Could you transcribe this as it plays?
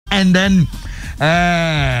and then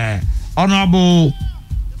Honorable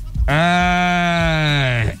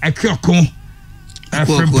Akuoko.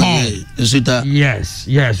 Frimpong. Nsuta. Yes,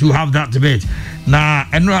 you have that debate. Now,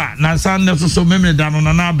 and now, so many down on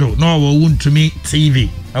Anado. No, we want to me TV.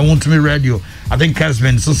 I want to me radio. I think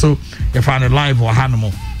Kessben. So you find it live or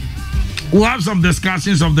animal. We'll have some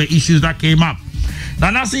discussions of the issues that came up.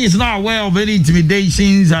 Now, Nasi is not aware of any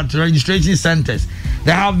intimidations at registration centers.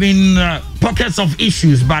 There have been pockets of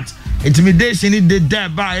issues, but intimidation is there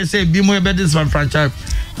by I say be more better than franchise.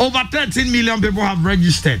 Over 13 million people have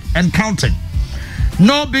registered and counting.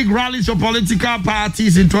 No big rallies for political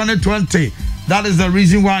parties in 2020. That is the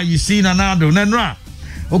reason why you see Nanado. Nenra.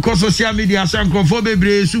 Of course, social media, Akufo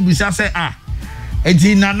Addo say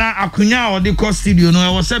eti Nana Akunya or the cost studio no I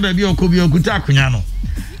was say baby Okobi Okuta Akunya no.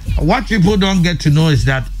 What people don't get to know is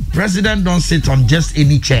that president don't sit on just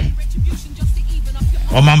any chair.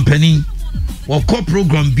 Omanhene or co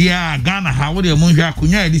program bia Ghana how the Manhyia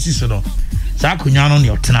Akunya this is no. Sa Akunya no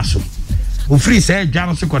your tenaso. Free said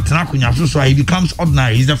Jano Kotana Akunya so he becomes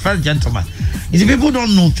ordinary. He's the first gentleman. You see, people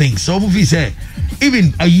don't know things. So if we say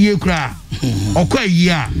even a year cry or quite a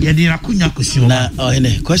year, you didn't Akunya Kusuna.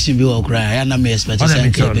 Question be all cry. I may expect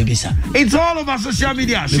it's all over social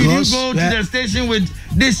media. Should you go to the station with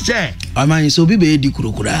this chair? I mean, so be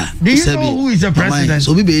Dikura. Do you know who is the president?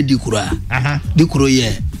 So be Dikura. Dikuro,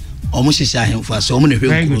 yeah. Almost him for so many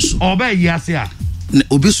people. Obey, yes, yeah.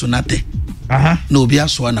 Obisunate. No be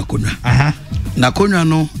aswana kuna. Na kuna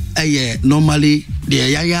no normally the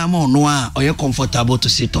yaya mo no or you comfortable to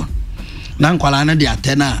sit on. Na nkwala na de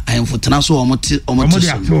atena ayemfotena so omote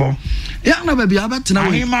so. Ya na baby abetina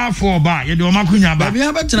we. Ahima for ba ye de omakunya ba. Baby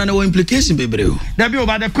abetina na implication bebre o. That be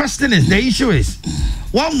over the question is the issue is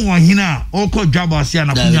one more hina oko job asia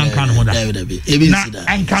na kunya kan ho da. Na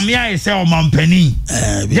enkamia is say Omanhene.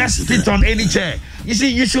 Just sit on any chair. You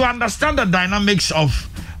see, you should understand the dynamics of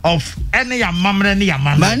any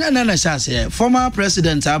former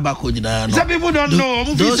president Abako. Some people don't know.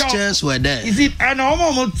 Those chairs were there. Is it? And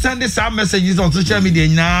almost send some messages on social media.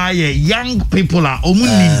 Young people are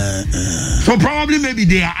so probably maybe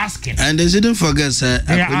they are asking. And they didn't forget,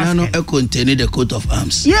 Akunano contained the coat of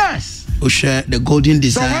arms. Yes. The golden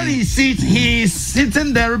design. So when he sits, he's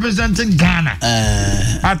sitting there representing Ghana.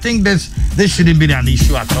 I think this shouldn't be an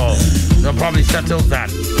issue at all. They'll probably settle that.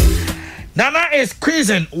 Nana is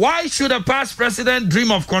quizzing, why should a past president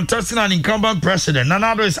dream of contesting an incumbent president?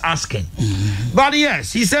 Nanado is asking. But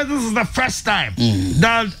yes, he said this is the first time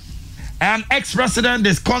that an ex-president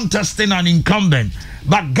is contesting an incumbent.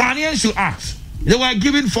 But Ghanaians should ask. They were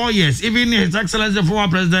given 4 years. Even His Excellency, the former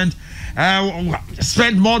president,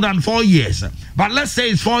 spent more than 4 years. But let's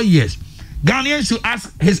say it's 4 years. Ghanaians should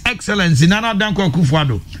ask His Excellency, Nana Danko Akufo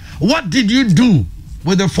Addo, what did you do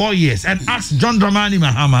with the 4 years? And ask Jonh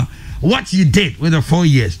Mahama what you did with the 4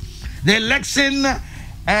 years. The election,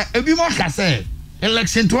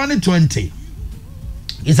 election 2020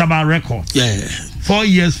 is about record. 4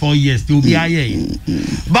 years, 4 years to be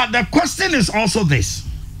But the question is also this: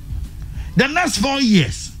 the next 4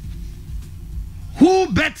 years, who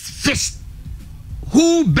best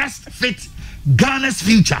fits Ghana's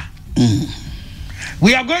future?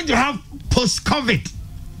 We are going to have post-COVID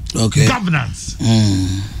governance.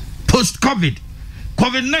 Post-COVID.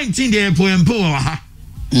 COVID-19 dey empo ha.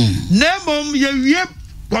 Nemom ye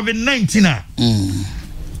COVID-19 a.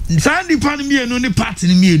 Sandi pan mienu ni party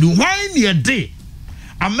ni mienu. Why near day?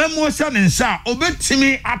 A memo san nsa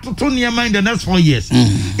obetimi atoto niema in the next 4 years.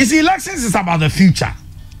 You see, elections is about the future.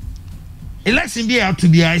 Election be out to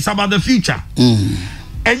be is about the future.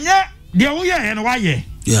 Enya the we and why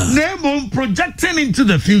Nemom projecting into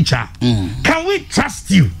the future. Can we trust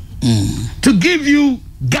you to give you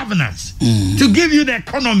governance, to give you the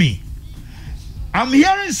economy? I'm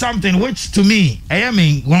hearing something which to me, I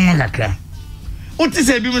mean, what is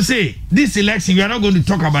it? People say this election we are not going to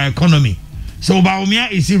talk about economy, so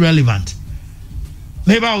Baumia is irrelevant.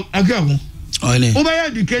 Maybe about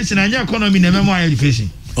education and your economy, never more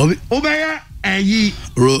education.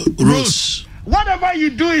 Roads. Whatever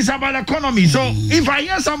you do is about economy. So if I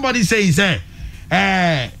hear somebody saying,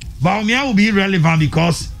 Baumia will be irrelevant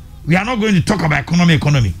because we are not going to talk about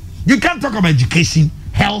economy. You can't talk about education,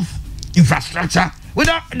 health, infrastructure.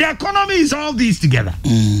 Without the economy is all these together.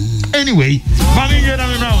 Anyway, it's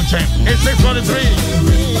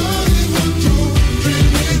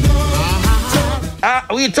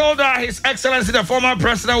 6:43. We told His Excellency the former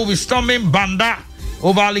president will be storming Banda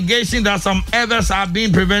over allegation that some others are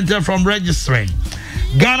being prevented from registering.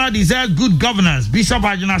 Ghana deserves good governance. Bishop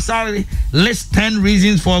Agyinasare lists 10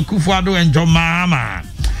 reasons for Akufo Addo and Jonh Mahama.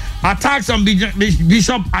 Attacks on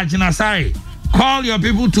Bishop Agyinasare Call your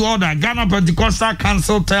people to order. Ghana Pentecostal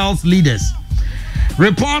Council tells leaders.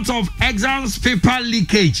 Reports of exams paper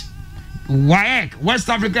leakage. WAEC, West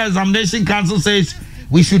Africa Examination Council, says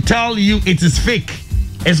we should tell you it is fake.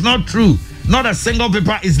 It's not true. Not a single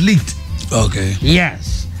paper is leaked. Okay.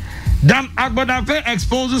 Yes. Dan Agbodafe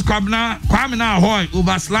exposes Kwame Ahoy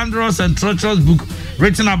over slanderous and treacherous book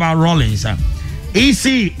written about rallies.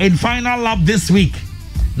 EC in final lap this week.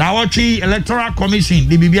 Now watch Electoral Commission.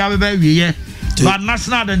 The BBA but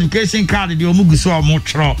National Identification Card. The Omuguso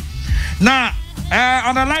Mochro. Now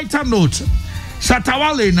on a lighter note.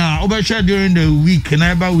 Shatawale now overshare during the week and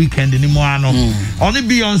every weekend anymore. Only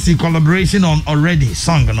Beyonce collaboration on already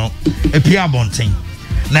song no a Pia Bonting.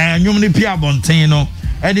 Now you many Pia Bonting no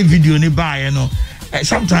any video ni buy no.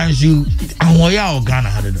 Sometimes you and Ghana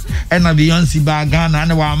and a Beyonce by Ghana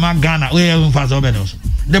and a Ghana we even fast over.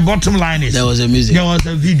 The bottom line is there was a music. There was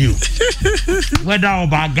a video. Whether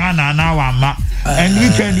about Ghana now and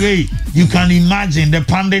you can imagine the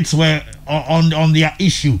pundits were on their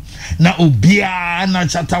issue. Now Obia and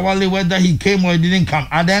Chatawale, whether he came or he didn't come,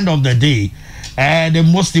 at the end of the day, the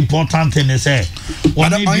most important thing is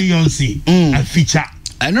only Beyonce and feature.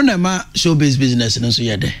 I know that showbiz business and so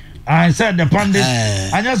yet. I said the pundits.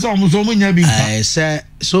 I just almost I said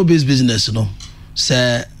showbiz business no.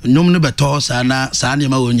 Say no beto sana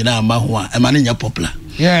ma wonyina ma ho a emane nya popular.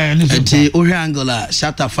 Yeah, and it's Angola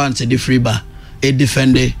shatter fans the free bar. A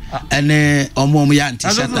defender and yanti.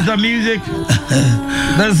 This is the music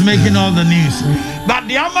that's making all the news. But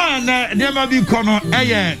the other never be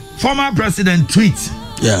former president tweet.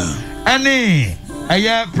 Yeah. Any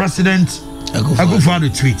president Akufo Addo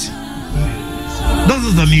tweet. This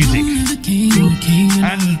is the music.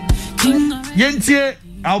 And Yentie,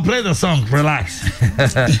 I'll play the song. Relax.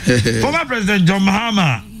 Former President John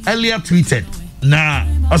Mahama earlier tweeted. Nah,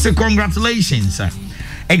 I say congratulations.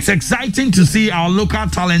 It's exciting to see our local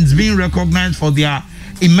talents being recognized for their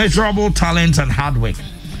immeasurable talents and hard work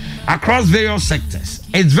across various sectors.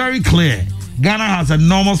 It's very clear Ghana has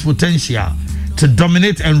enormous potential to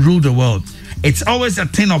dominate and rule the world. It's always a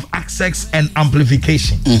thing of access and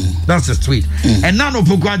amplification. That's his tweet. And now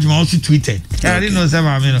Opoku also tweeted. Okay. I didn't know so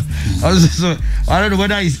I don't know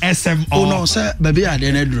whether it's SM or oh no, sir, baby, I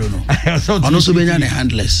didn't know. Also being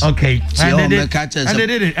handless. Okay. And they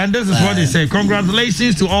did it. And this is what they say.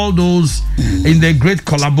 Congratulations to all those in the great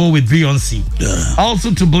collabo with Beyonce.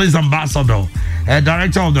 Also to Blaze Ambassador,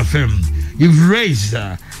 director of the film. You've raised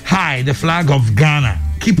high the flag of Ghana.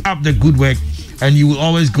 Keep up the good work and you will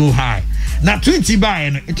always go high. Now 20 by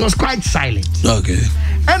it was quite silent. Okay.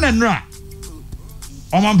 And then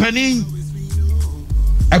Omanhene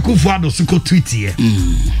Akufo Addo suko tweet here.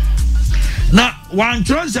 Now one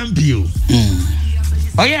trans MPO.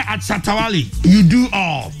 Oh yeah, at Satawali, you do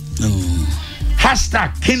all.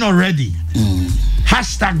 Hashtag king already.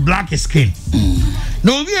 Hashtag black is king.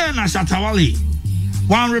 No we are na Satawali.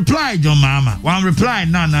 One reply John Mama. One reply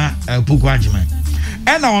Nana Pukwajman.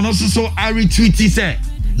 And I also so I retweet he said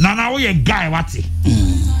Nana, we a guy, what's it?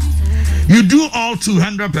 You do all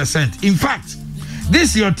 200%. In fact,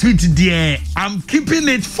 this your tweet, dear. I'm keeping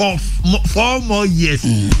it for 4 more years.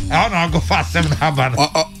 I want to go fast 7 happen.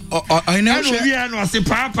 I know. We are not say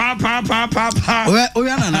pa. Oh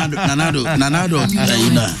yeah, Nanado.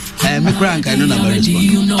 Me crank. I don't know very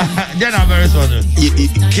respond. Then I'm very sorry. You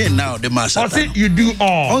can now the master. You do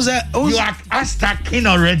all. You are hashtag king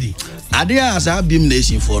already. Adia as a beam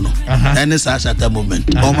nation for no, and it's at the moment.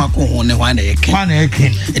 Omako one king.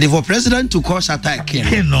 And if a president to call Shatta king,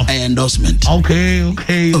 endorsement. Okay.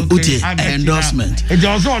 Endorsement. It's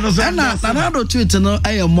also Nanado tweet no,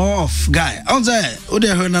 I am more off guy. On there,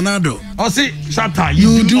 Nanado. Oh, see, Shatta,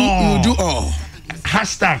 you do all.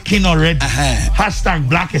 Hashtag king already. Hashtag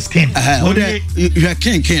black is king. You are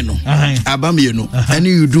king. Abam you know, and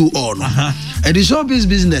you do all. And the showbiz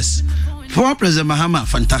business. For President Mahama,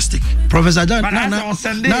 fantastic. Professor Jonh,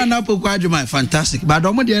 Nana Pukwajuman, fantastic. But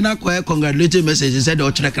don't you know congratulating messages said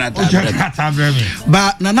or check out. But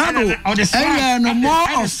Nanado, no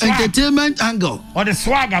more of entertainment angle or the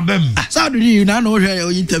swagger bim. So do you now know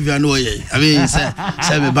your interview? I mean, say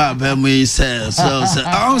me baba me say so.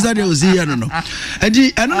 I was that you see, I don't know. And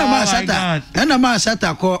the man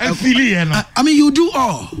Shatta call. I mean, you do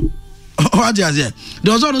all. What is it?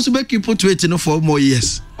 There was also make people to wait 4 more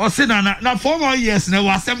years. Oh, say now 4 more years. Now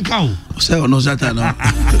was some cow. Say no that now.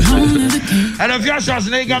 And a few shots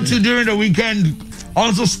they got to during the weekend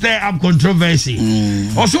also stir up controversy.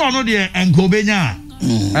 Also, I know the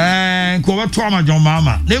Nkobenya and Koba Trauma John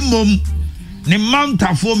Mama. Them mum, the mount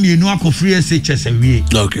of form you know for free SHS a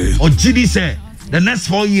week. Okay. Or GD say the next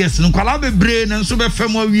 4 years no kalabe brain and so be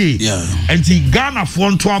femo we. Yeah. And the Ghana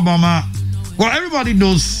phone to Obama. Well, everybody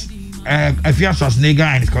knows Nhyiaeso's nigga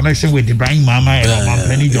and his connection with Ibrahim Mahama and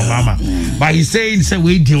Omanhene Yaw Mama. But he's saying, say,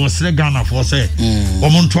 we deal with Ghana for say, for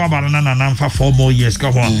 4 more years.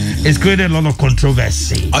 Come on. It's created a lot of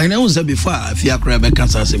controversy. I know that before, if you are crab,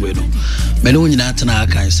 cancer, say, we don't. But when you're not, I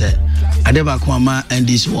can say, I never come and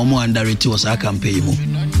this woman under it was I can pay you.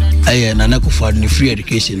 I am Akufo Addo free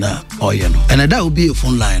education now, or you know. And that will be a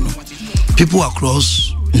phone line. People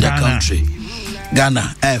across the country.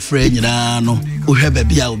 Ghana, friend, you know, we have a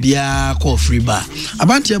beer call free bar.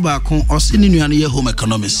 About your back or sending you any home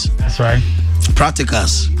economists. That's right.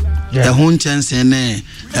 Practicals. A home chance and a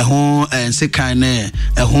home and second, a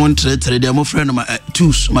home trade, my friend of my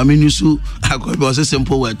tools, my minusu, I was a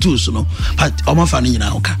simple word tools, no, but I'm funny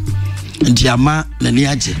now.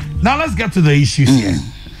 Now let's get to the issues here.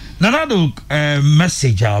 Another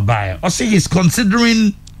message I'll buy. I say he's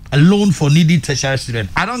considering a loan for needy tertiary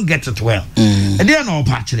students. I don't get it well. And they are not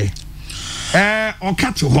actually. Or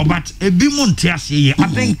catch your but a bimontiasi. I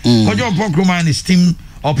think Kojo Pokruma and his team,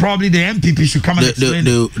 or probably the MPP, should come and explain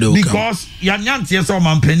because Nhyiaeso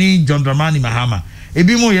Omanhene John Dramani Mahama.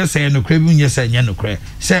 Ebimo yes say no crebun yes say no cre.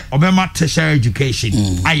 Say Obama tertiary education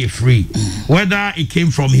are free, whether it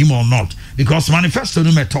came from him or not, because manifesto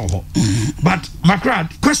no meto. But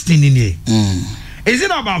Macrat question in here. Is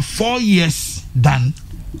it about 4 years done?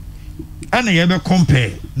 And you be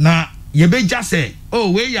compare na you be just say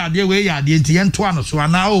oh we are there nti ento ano so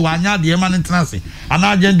na oh anya de man internase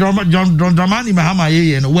ana John Dramani Mahama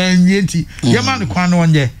ye no when nti ye man kwan no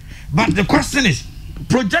onye. But the question is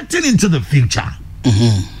projecting into the future,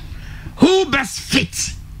 who best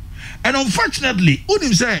fits? And unfortunately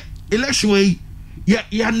unim say election way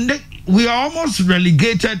we are almost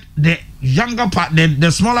relegated the younger part, the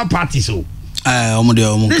smaller parties. So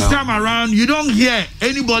this time around, you don't hear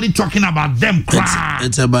anybody talking about them.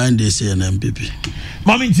 It's about this and MPP.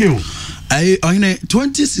 Mommy, too. In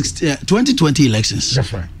 2020 elections.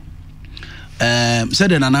 That's right.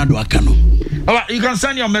 Said an anado akano. All right, you can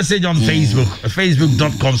send your message on Facebook,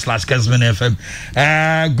 facebook.com/KessbenFM.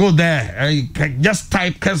 Go there. Just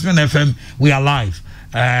type Kessben FM. We are live.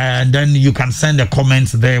 And then you can send the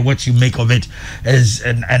comments there. What you make of it is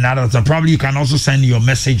and others. And probably you can also send your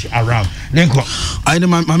message around. I know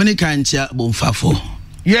my many kind of bomfa for.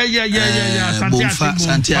 Yeah.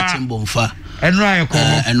 Santia bomfa. And Ryan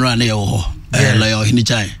and Ryan Layo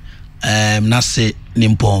Hinichai. Nase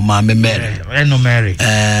Nimpo Mame Mary. No Mary.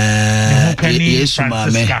 Yes,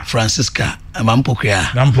 Mame Francisca.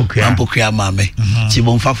 Mampokria Mame.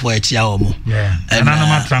 Chibomfa for Etiaomo. And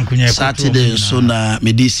Saturday, so na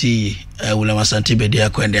Medisi, William Santibe,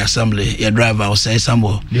 the assembly, your driver, or say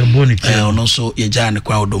Sambo, and also your giant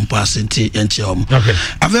crowd don't pass into Entiom. Okay.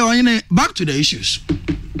 Back to the issues.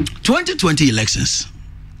 2020 elections.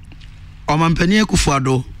 Omanhene Akufo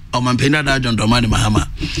Addo. Omanhene John Dramani Mahama.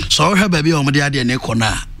 So her baby on the idea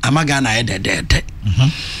Nekona, Amagana dead.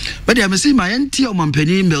 But I see my auntie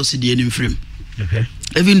Omanhene Melsi in frame. Okay.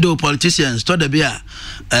 Even though politicians told the beer,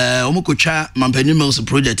 Omukucha Omanhene Mills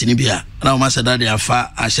project in Ibia. Now, Master Daddy, I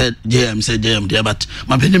said, JM, dear, but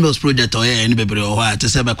Omanhene Mills project or anybody or what to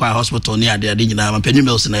say by hospital near the Adina, Omanhene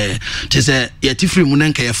Mills in a to say, Yetifri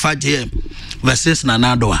Munenka, a 5 JM versus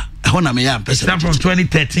Nanadoa. From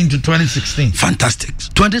 2013 to 2016. Fantastic.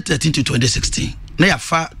 2013 to 2016. Now,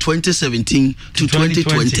 2017 to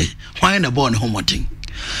 2020. Why in the born home thing?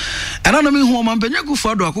 And I don't mean home and Benyaku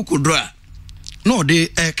Fado Akuku draw. No, they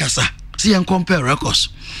Kasa. See and compare records.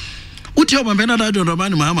 What your Omanhene John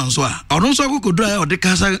Dramani Mahama so I don't so Akuku draw or the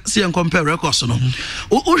Kasa see and compare records. No.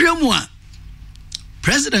 Ujamwa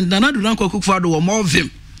President Nana Akufo Addo or more of him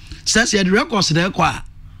says he had records there qua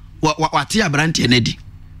what Tia Branty and Eddie.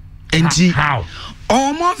 How?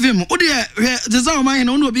 Oh, more of him. Oh, dear, there's our mind.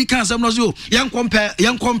 No, be cancer. Young compare.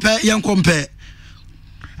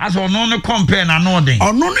 As for no compare, and nodding.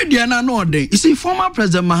 Or no, dear, nodding. You see, former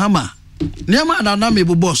President Mahama, Nema Danami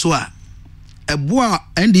Boswa, a boa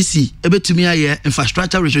NDC, a bit to me,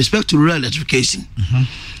 infrastructure with respect to rural electrification.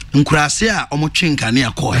 Nkrasia, Omochinka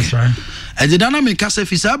near Koi. That's right. And the dynamic Casa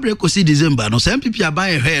Fisabre could see December. No, some people are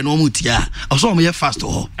buying hair no mutia. I saw me fast.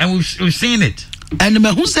 And we've seen it. And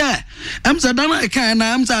me who say I'm Sadana Kana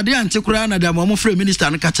I'm Sadia and Tikurana the Momo Free Minister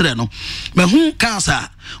and Catreno. Me who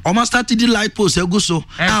casa almost started the light post Guso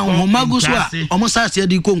and Maguswa almost said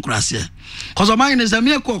the concrasia. Cause of mine is a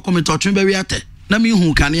mere call coming to Chimbeate. Nami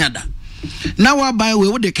who caniada. Now I buy away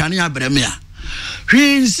with the Cania Bremia.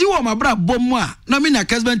 He see what my bra bomwa. Namina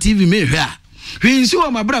Kessben TV me here. He see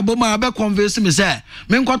what my bra bomma be convince me say.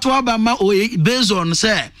 Men kwa to abama o based on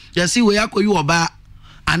say. You see where you oba.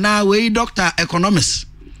 Ana we doctor economics.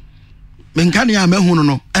 Menkani ya mehuno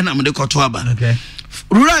no ena mde koto aba. Okay.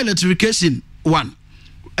 rural electrification 1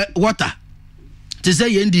 water to say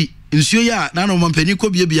yendi nsuo ya na no mampani ko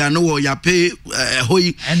bia no wo ya pay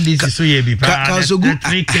hoyi NDC so ye bi pa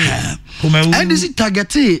NDC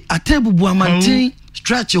target atebubu amantin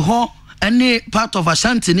stretch ho any part of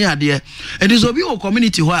Ashanti ni ade and is obi o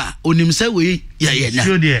community ho a onim say we ya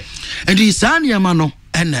and is san yama no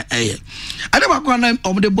ene adebakwa na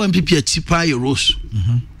omde bo MPP atipa euros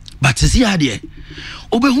but see ade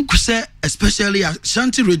obehu kuse especially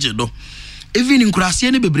Ashanti region no even in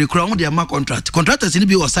Kurase ni bebre kura on dey ma contractors ni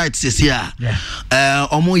bi o site sesi a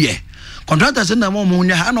omo ye contractors na mo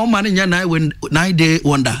nya na o ma nya 9 day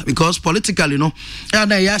wonder because politically no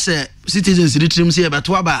na ya say citizens retream say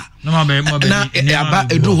beto aba na aba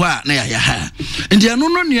edu ho a na ya ha ndi anu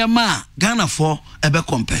no niam Ghana for ebe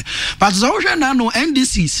compare but so hwe na no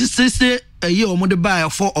NDC say ye omo de buy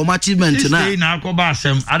for achievement na say na akoba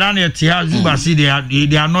asem adana tia Zuba see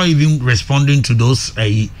they are not even responding to those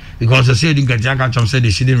because they said in Kajaka said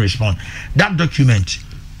they shouldn't respond. That document,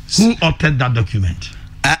 who authored that document?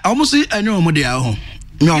 Almost I know Modia.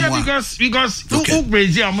 Yeah, because who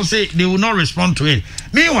crazy almost say they will not respond to it.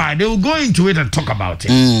 Meanwhile, they will go into it and talk about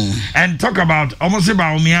it. And talk about almost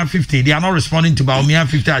about Mahama 50. They are not responding to Mahama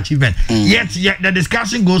 50 achievement. Yet the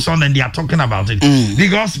discussion goes on and they are talking about it.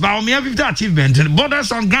 Because Mahama 50 achievement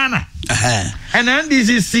borders on Ghana. And then this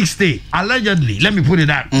is 60, allegedly. Let me put it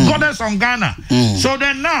that. Borders on Ghana. So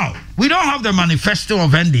then now, we don't have the manifesto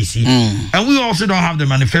of NDC. And we also don't have the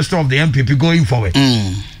manifesto of the MPP going forward.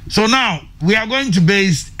 So now, we are going to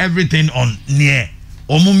base everything on near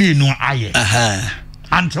Omumi no Aye.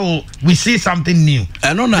 Until we see something new.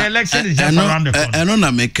 The election is just around the corner. I don't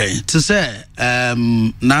know to say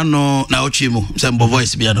nano na ochimu sembo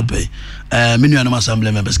voice bi anope Minimum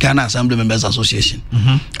Assembly Members Ghana Assembly Members Association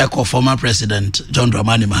Eco former President John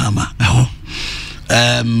Dramani Mahama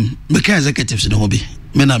meka executives no hobi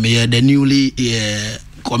me na me the newly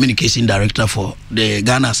communication director for the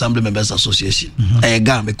Ghana Assembly Members Association.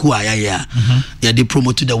 Ga me ku ayaya ya dey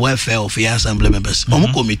promote the welfare of your assembly members.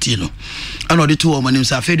 Omo committee no. And the two women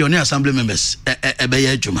say fe the only assembly members be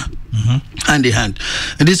ya adwuma. Hand in hand.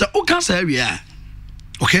 And this o cancer area.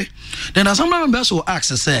 Okay? Then assembly members will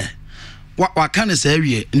ask say what can say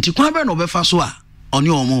area nti kwa be no be fa so a oni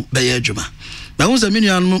omo be ya adwuma. Na won say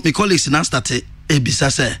me colleagues na start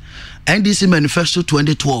ebisa say NDC manifesto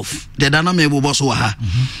 2012 the dana me bobo so ha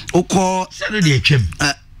oko say dey twem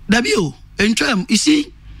dabio entwem you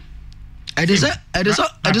see I just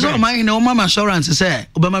my mama assurance say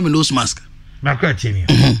obama me nose mask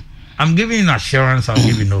I'm giving you assurance I'll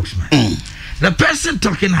give you nose mask the person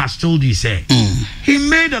talking has told you say he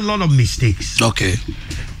made a lot of mistakes. Okay,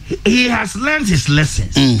 he has learned his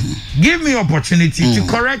lessons. Give me opportunity to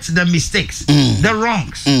correct the mistakes, the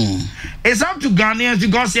wrongs. It's up to Ghanaians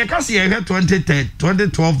because you can see I heard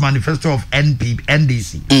 2012 manifesto of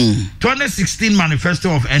NDC, 2016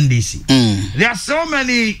 manifesto of NDC. There are so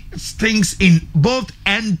many things in both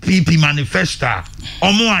NPP manifesto.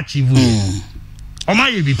 Omo achieve. Omo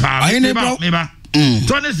yebi pa.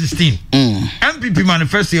 2016 NPP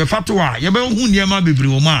manifesto ye fatwa ye be hu niema bebre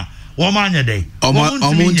oma. Womanya day.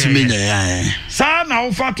 Sa na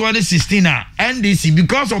ofa 2016 NDC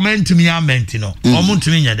because of men to me ament no.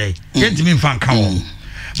 Omuntumi day. Yentimi fan kan.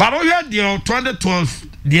 But we had the 2012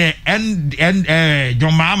 the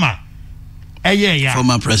Jonh Mahama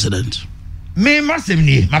former president. Me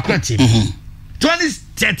masemni makwati.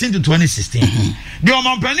 2013 to 2016. The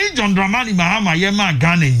Omanhene John Dramani Mahama yema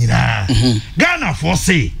Ghana nyina. Ghana for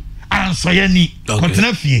say answer yani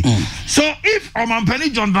continue fie. So if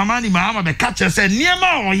Omanhene John Dramani Mahama be catch say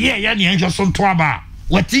niema o ye ya ne enhwe so to aba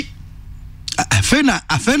wati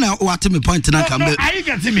afena what me point na can be are you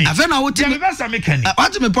getting me afena what me best mechanic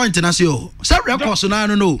what me point na say o say record na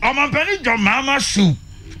no Omanhene John Mahama should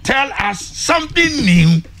tell us something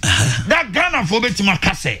new that Ghana for betima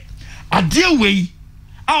kase ade we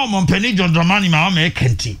Omanhene John Dramani Mahama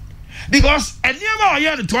ekenti. Because anyama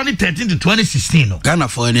year 2013 to 2016 no Ghana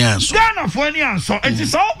for any answer it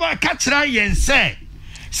is all by catchra yen say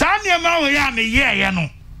sa anyama we ya me ye no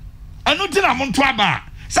anu ti na monto aba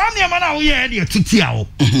sa anyama na we ye de tutia wo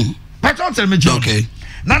petrol tell me Jonh okay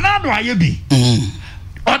na do aye bi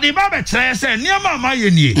o de ba be kire say anyama ma ye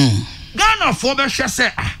nie Ghana for be hwe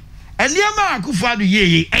say anyama Akufo Addo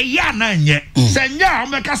ye eya na nye say nya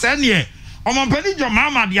o be ka say ne Omanhene John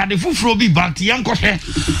Mahama de ade fufuro bi banti yanko hwe.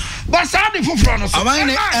 But sad if you no so.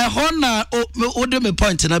 Amane hona o de me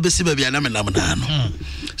point na besi ba bia na me nam na no.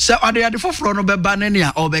 So ade foforo no beba na ne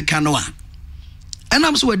a obeka no a.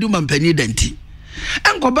 Enam so wadu mampani danti.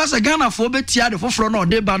 Enkoba se Ghana fo betia ade foforo no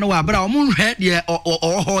de ba no wa bra o mo hwe de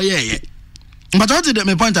o ho ye ye. But what did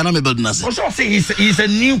my point? I'm building us. Also, say he's a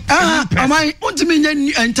new. Am I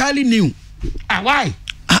entirely new? Why?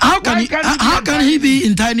 How can he be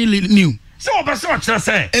entirely new? So, but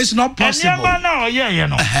say it's not possible.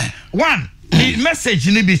 One, the message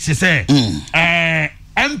in the say,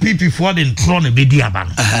 MPP for the throne be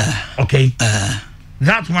diaban. Okay.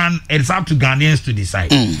 That one, it's up to Ghanaians to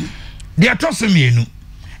decide. They are tossing me,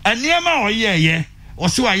 and Niama or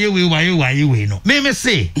also why you no. Me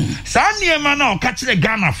say, San Niama now catch the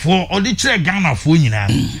Ghana for or the Ghana for you now.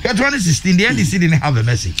 2016, the NDC didn't have a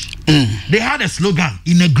message. They had a slogan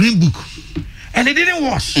in a green book, and it didn't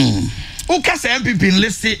wash. Who can say MPP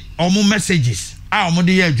listed or more messages? Our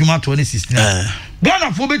year Juma 2016.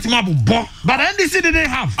 Ghana for bit map but NDC didn't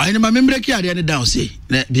have. I remember the other down say,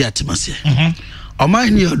 the atmosphere.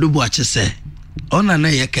 Omanhene Yaw Adu Boakye say, na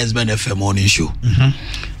ye Kessben FM morning show.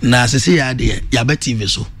 Na sisi ya de ya be TV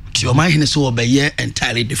so. Ti Omanhene so obeye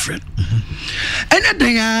entirely different.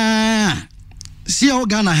 Anything see how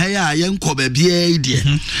Ghana haya ye nko ba bia de.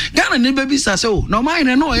 Ghana ne baby say so. Na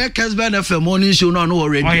Omanhene no ye Kessben FM morning show no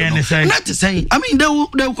already. Not to say. I mean they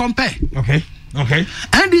will compare. Okay.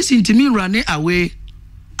 And this intimidation running away,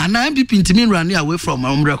 and MPP intimidation running away from my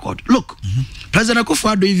own record. Look, President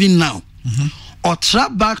Akufo Addo even now, or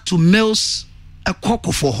trap back to males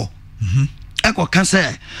Akuoko for her. Eko can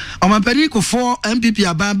say, Omanhene for MPP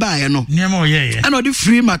ababa no. And all the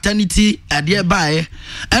free maternity at the buy,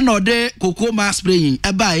 and all the cocoa mask spraying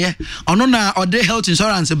a buy, or no or the health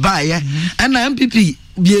insurance a buy, and MPP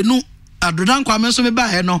be no. Adodan kwame so me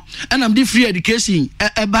buy no and I'm the free education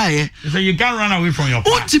e buy so you can't run away from your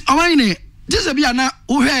part. Omanhene this be na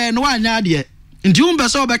wo hwe no anya de nti umbe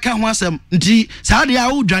so be ka ho asem nti sa de a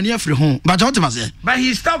wo dwane afri ho but what am say but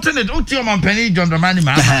he's starting it uti Omanhene John Dramani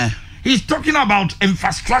Mahama. He's talking about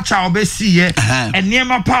infrastructure obesi and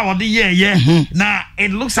niema power the year na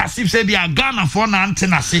it looks as if say be a Ghana for na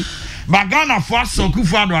antenna say but Ghana for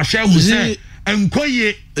Osei-Kuffuor Addo share who say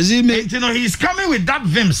enkoye you know he's coming with that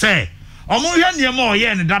vim say me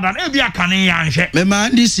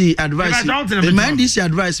man DC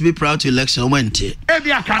advice be proud to election went who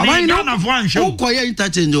koye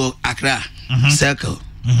interchange o Accra circle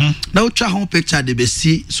now try home picture de be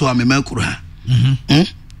see so amemekuru ha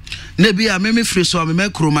na bi a me free so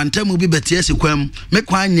amemekuru mantem bi betie sekwam me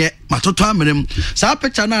kwanye matoto amerem sa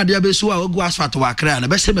picture na ade be so a ogu asphalt wa Accra na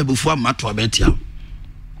be se mebufu amato betia.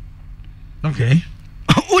 Okay.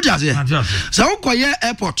 So Okoye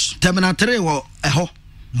airport terminal 3 wo eho.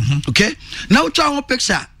 Okay. Now try one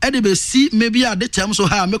picture e dey be see maybe at the time so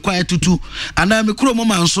ha me kwan tutu and me kuro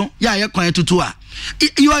mama nso ya ye kwan tutu a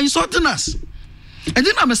you are insulting us. And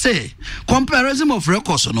then I say comparison of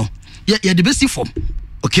records no ye the best form.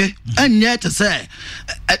 Okay. And yet to say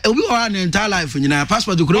we are an entire life in our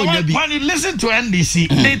passport to grow. When you listen to NDC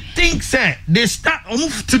they think say they stand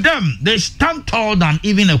to them they stand taller than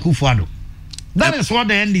even Akufo Addo. That is what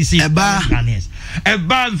the NDC is.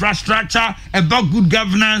 About infrastructure, about good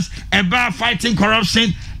governance, about fighting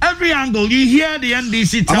corruption. Every angle you hear the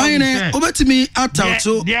NDC tell me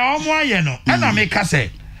they are more and I make us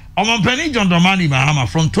say Omanhene John Dramani Mahama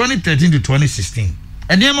from 2013 to 2016.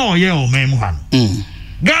 And them all year old men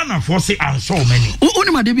Ghana for say and so many.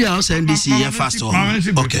 Only my DB house NDC fast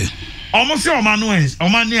okay. Almost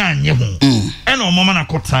Omanhene Yaw and Omamana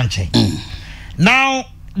Kotsanche. Now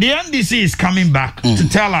the NDC is coming back to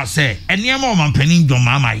tell us, say, and Niama Omanhene John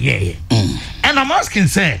Mama, and I'm asking,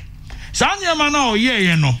 say, Sanyama no, no,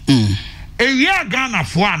 a year Ghana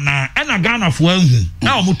for na, and a Ghana for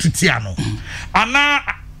now Mututiano, and now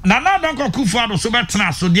Nana don't go Kufado so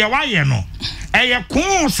better, so dear why no, a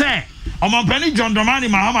cool say, Omanhene John Dramani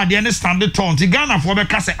Mahama, the understand the tone, the Ghana for the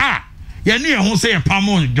Cassa, you near who say a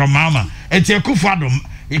Pamo, John Mama, it's a Kufado.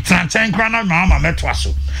 It's a Chankwana Mama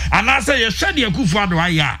Metwaso. And I say, you said you Akufo Addo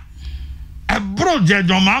ya. A project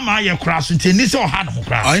your mama, your cross, it's in this or had no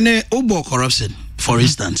cross. I know Obuor corruption, for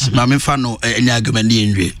instance. Mammy Fano, any argument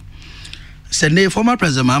in the said, nay, former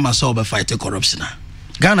President Mahama saw by fighting corruption.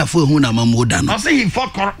 Ghana for who na mamuda no. I say he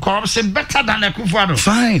fought corruption better than Akufo Addo.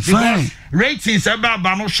 Fine. Ratings about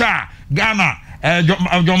Banosha, Ghana.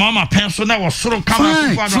 Your mama pensioner was sort of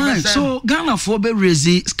coming. Fine. So Ghana for be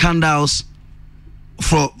raising scandals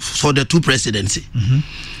for the two presidency.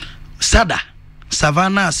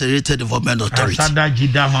 Savannah Accelerated Development Authority.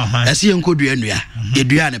 As you could do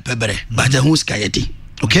Adrian Pebre, but who's Kayeti.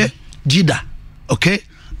 Okay? Jida. Okay?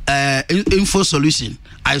 Info Solution.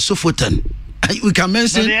 Isofoten. We can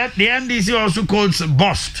mention the NDC also calls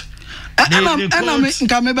bust. And I'm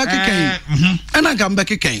coming back again. And I come back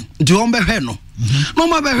again. Do you remember no? No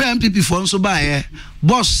more MPP for so by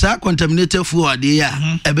boss contaminated for a day.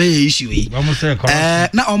 A bay issue.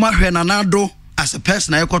 Now, Omar Henanado as a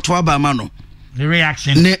person I got to Abamano. The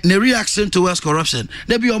reaction. The reaction towards corruption.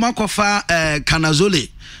 There be Omakofa Kanazole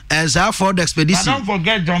as our for the expedition. But don't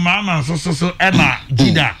forget John Mahama, so Emma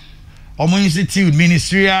Gida. Omo Institute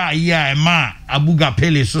Ministry Emma Abuga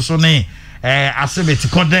Pele so ne asebeti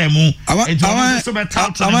kodemu ejo so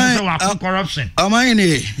betal to the corruption.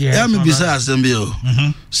 Omanhene ya me bisa asembio.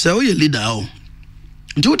 So we leader o.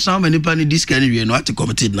 Do it some nipa ni this kind we no at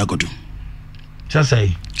committee na kodo. Just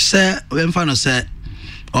say we mfa no say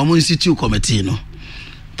Omo Institute committee no.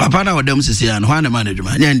 Papa na odem sisi an ho na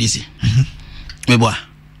management nya ndisi. Meboa.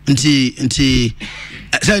 Nti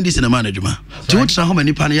say ndisi na management. Do it some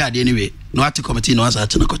nipa na ya de anyway no at committee no asa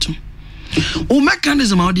na kodo. O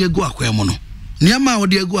mechanism how dey go akwemo no. Niama how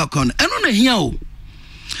dey go akon. Eno na hia o.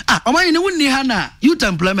 Omanhene wonni ha na youth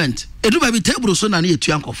employment. Edu ba bi table so na na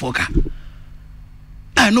etu ankofo ka.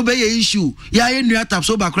 No be issue ya ye nua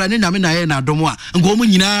tapso ba kra ne nyame na ye na domo a ngo mu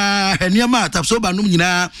nyina niam tapso ba no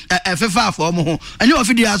nyina efefa afo mo ho anye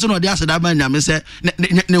ofidi aso no de aseda ba nyame se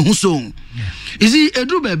ne huso isi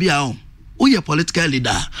edu ba bia o ye political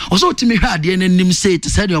leader oso timi hwa ade ne nim say to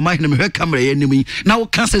say Omanhene me hwa camera ye nim na wo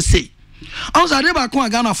kan say also ade ba ko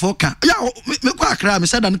Ghana for ka ya me kwa akra me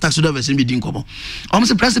said na taxi driver se bi din kobo o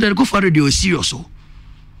say president Akufo Addo dey serious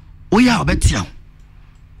o ya obetia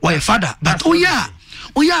o ye father but o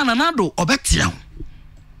ya nanado obetia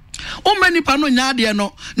o many pano nyade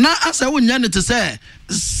no na asa wo nya ne te say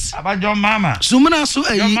about your mama sumuna so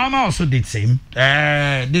your mama also did same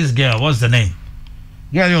this girl what's the name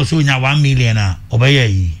girl also nya 1 million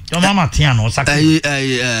obeye your mama tia no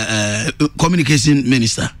communication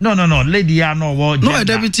minister no lady ya no what no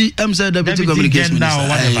deputy deputy communication minister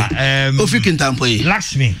whatever Ofikin Tampoyi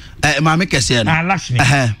Lakshmi mama Kessben Lakshmi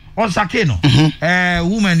Osake no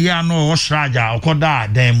woman ya no Osraja okoda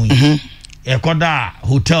demu ekoda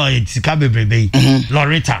hotel sika bebrebe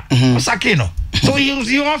Loretta Osake no so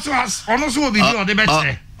he also has also be on the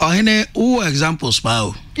better Omanhene who examples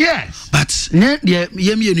pao yes but ne de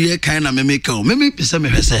yemi enu ye kan na me ka o me pese me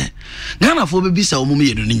hwese Ghana fo be bisa o mum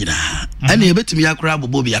yedu ni nyina ane ye betimi yakora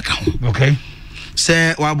bobo bi aka ho okay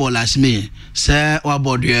say wabo Lashmi say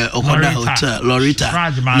wabo de okoda hotel Loretta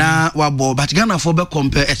na wabo but Ghana for be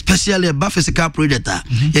compare especially a physical project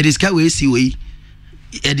ye discuss we see we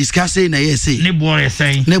ye discuss say na ye say ne boy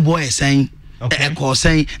saying okay ko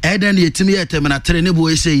saying then ye timi ye terminate ne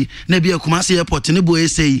boy say na bia Kumasi airport ne boy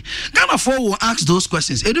say Ghana for will ask those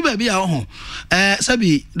questions edu ba bia ho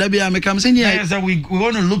sabi da bia me kam say we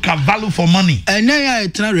want to look at value for money enya ya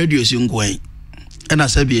etna radio si ngwan and I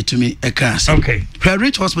said be to me a class. Okay.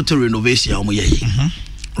 Rich hospital renovation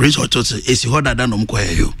Rich hospital is harder than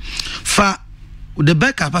you. For the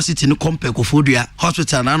bed capacity no compare Kofodia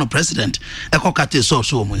hospital and president a cockate so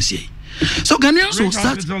munsi. So Ghanaians will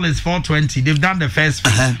start. Hospital is 420. They've done the first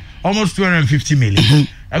phase, almost 250 million.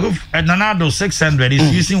 I go at Nanado 600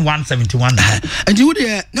 is using 171. And you would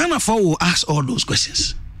Ghana for will ask all those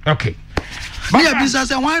questions. Okay. But yeah,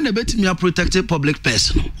 business and why the bet me a protected public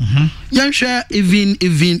person. Young share even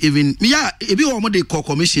yeah, if you want the call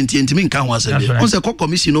commission to can was a call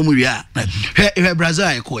commission no more. Brazil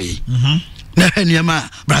I call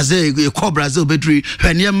Brazil, you call Brazil battery,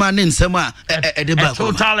 when your man in summer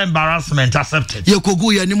total embarrassment accepted. You could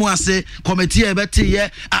go anymore say committee betty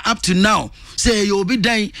up to now. Say you'll be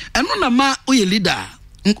dying and one of my leader.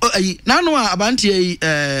 Nano Abanti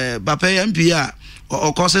Bape MPR.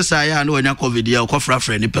 O cause saya no nya covid ya o kofra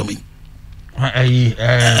frɛ ni pami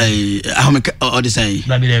o de say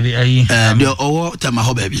the owo tema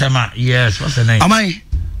ho baby tema yes what's the name amai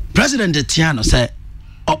president Tiano say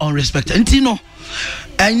on respect ntino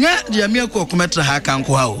enya de amiako kometra ha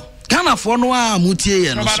kanko ha o Ghana for no a mutie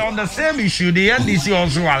ye no but on the same issue the NDC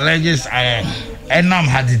also alleges Enam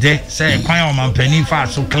had the say kwan omanpani fa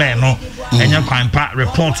so clear no enya kwan pa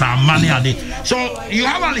report and money ade so you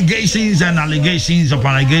have allegations and allegations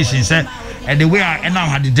upon allegations and the way Enam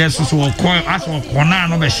had the so as kona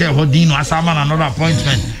no be share hodino as another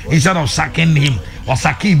appointment instead of sacking him or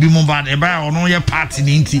sacking bimumba e ba ono ye party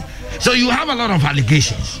ninti so you have a lot of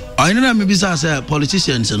allegations I know maybe say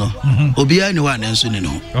politicians no obi ani wa nanso ni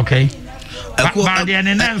no okay but the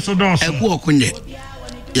nanso don so Akuoko nye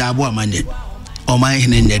ya abo amanye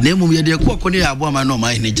Omanhene nye na mum ye de Akuoko ne ya abo amanye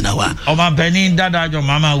Omanhene gina wa Omanhene dada your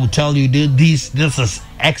mama will tell you this is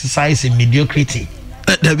exercise in mediocrity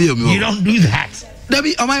you don't do that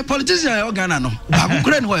Debbie, my politician I Ghana no ba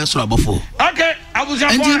kure ne ho yesoro abofo okay abuja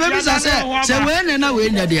and you baby say when na we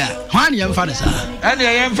nya dia hwan ye mfa desa and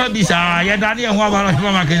ye mfa bisa ye dade ho aba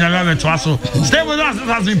no ma kenya ba beto aso stay with us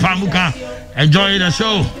as we pamuka enjoy the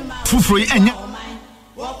show fufuro enya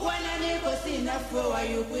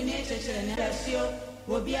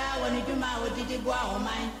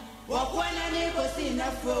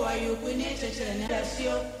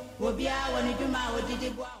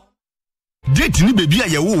Date ni baby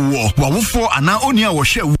aye wo wawofo ana oni a wo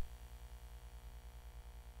hwe.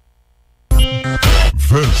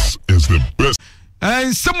 This is the best.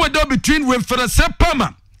 And somewhere down between Winfrey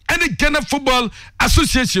Palmer and the Ghana Football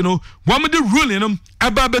Association, one of the ruling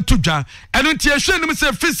about Betuja, and until I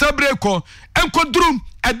say Fisa Breko, and Kodrum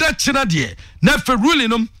at that Chinadie, not for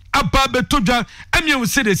ruling about Betuja, and you will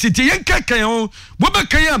say the city, and Kakayo,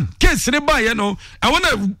 Wabakayam, Kessben, I want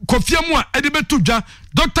to Kofiamwa at the Betuja,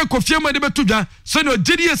 Dr. Kofiamwa at the Betuja, so no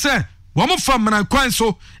GDS, one more farmer and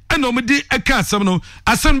Quanso, and Nomadi Akasano,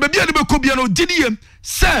 as some baby at the Becobiano, GDM,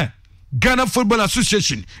 sir. Ghana Football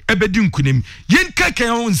Association ebedin kunim yen kaka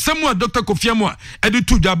on somewhere Dr. Kofiamwa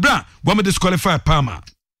edu jabra wama disqualify Palmer.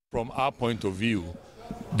 From our point of view,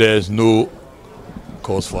 there's no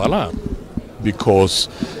cause for alarm because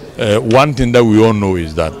one thing that we all know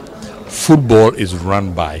is that football is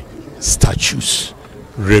run by statutes,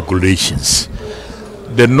 regulations.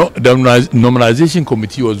 The normalization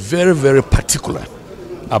committee was very, very particular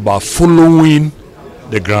about following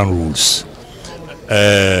the ground rules.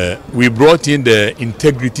 We brought in the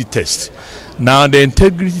integrity test. Now, the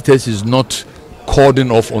integrity test is not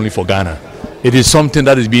cordoned off only for Ghana. It is something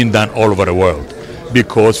that is being done all over the world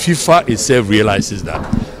because FIFA itself realizes that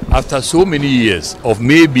after so many years of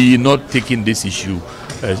maybe not taking this issue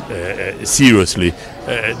seriously,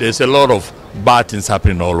 there's a lot of bad things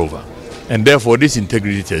happening all over. And therefore, this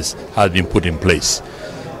integrity test has been put in place.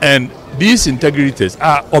 And these integrity tests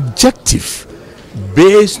are objective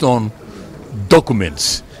based on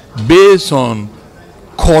documents, based on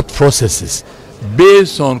court processes,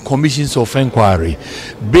 based on commissions of inquiry,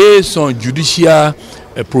 based on judicial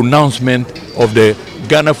pronouncement of the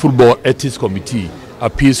Ghana Football Ethics Committee,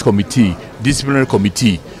 Appeals Committee, Disciplinary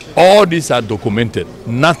Committee. All these are documented.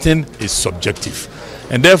 Nothing is subjective.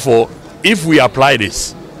 And therefore, if we apply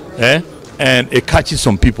this and it catches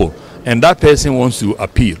some people and that person wants to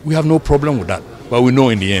appeal, we have no problem with that. But we know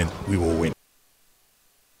in the end, we will win.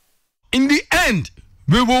 In the end,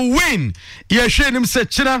 we will win. Yeshenim said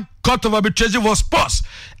China Court of Arbitration for Sports.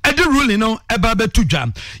 And the ruling about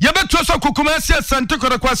Betuja. Yabetu so Kukumasia Santa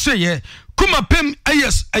Korokwa ye. Kuma pem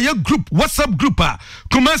ayes a group WhatsApp group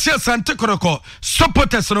Kumasia Santa Koroko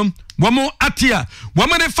supporters wamo atia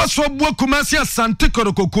wamane faswa bua Kumasia Santa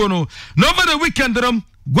Koroko kono. No over the weekend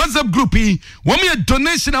WhatsApp group wame a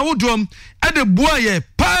donation awudom at the boye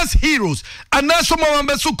past heroes and now some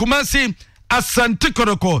wambesu Kumasi Asante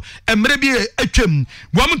Koroko emrebi etwem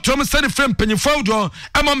wam tom sane Frimpong fawdo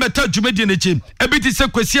amambeta djumedi nechi ebiti se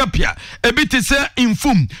kwesi apia ebiti se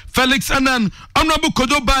infum Felix Anan honorable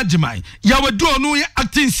Kodo Bajimai yawedu onu ye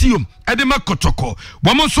acting CEO edema kotoko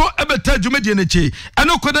wam so ebeta djumedi nechi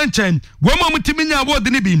eno kodanchen wam mutiminya award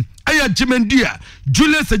ni bi aya Jimendia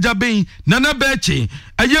Julius Ejaben Nana Beche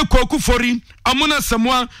aye Akufo amuna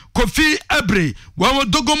Samoa Kofi Ebre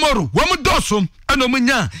wam dogomoro wam doso ano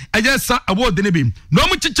munya ayesa award ne bi no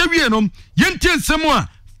mu chichewie no yenti nsemu a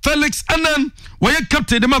Felix Anan waye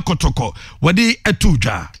captain de makotoko wadi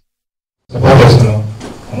etudwa supporters no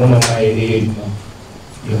amuna mai no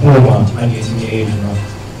yehoma and yesini no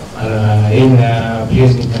ana ina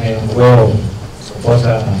place ni kai well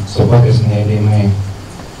supporters ne dey mai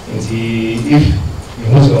if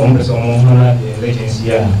you want to own some hana the legends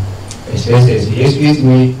here says yes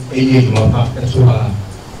me ma pa so ha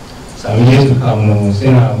some years to come no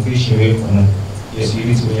sena official way no yes you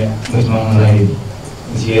need to make my life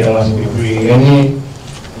here there must be free any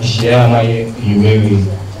share my you maybe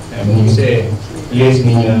and you say yes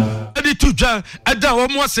me edi tuja ada wo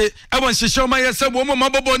mo se e won hihye ma yese wo mo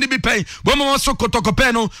mabobo ni bi pen wo mo so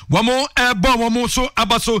kotokopɛ no wo mo bo wo mo so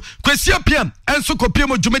abaso kwesi apia enso kopie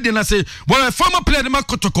mo djumedi na se wo former player ma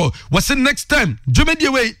kotoko wo se next time djumedi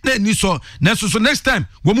we na ni so na so next time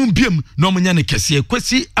wo mo biem no mo nya ne kese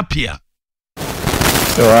kwesi apia.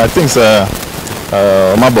 So I think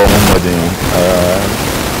my bo mo modern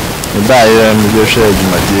buy me share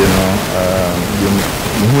djumedi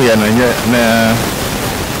no hu ya na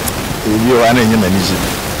you are any manager,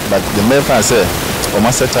 but the main fan said, "I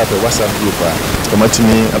must set up a WhatsApp group. I must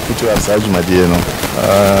put you outside my dear, no,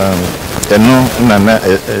 and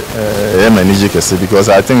no, manager because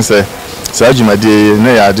I think say, Sergeant my dear, no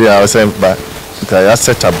idea. I was saying, but I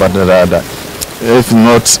set up, but rather, if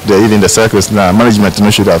not, even the circles now, management no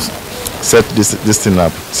should have set this thing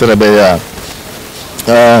up. Set up a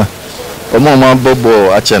Omo Bobo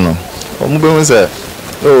Acheno. Omo say.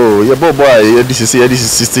 Oh, your boy, this is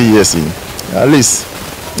 60 years in. At least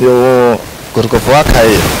you Akuoko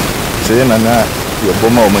say na your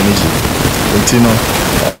bomber manager. Continue.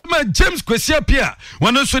 James Kwesia Pia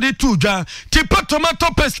one also the two dwa tipa tomato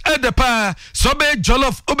paste edepa so be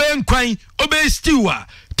jollof obe nkwan obe stewa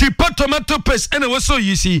tipa tomato paste and also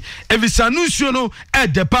you see evisanucio no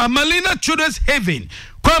edepa Malina Children's Haven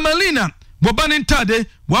kwa Malina Boban Tade,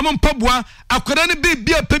 Wamon Pabwa, Akodani be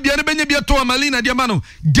a pebia benya to Malina Diamano,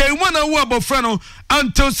 day one hour bofrano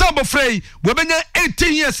until Sabo Frey, Webenya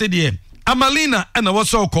 18 years a day. Amalina and I was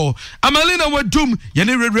so called Amalina were doom,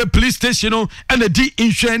 Yanni police station and a D in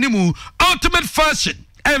Shanimu, ultimate fashion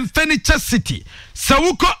and furniture city.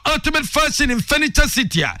 Sawuko ultimate fashion in furniture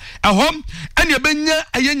city. A home and Yabenya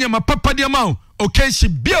Ayenya ma papa diamao. Okay, she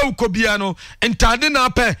bia ukobiano and tadina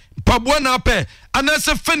pe pabuana pe and as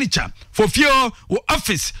a furniture for fear or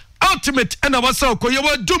office ultimate and our so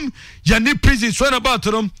yawa doom yani prison swan about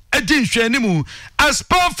them edin shanimu as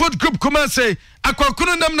power food group come say Akuoko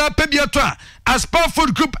nam na pebiatwa as power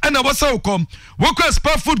food group and our so come woko as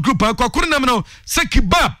power food group Akuoko nam no se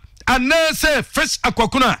kebab and say fresh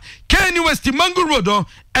Akuoko Kenny West Mango Road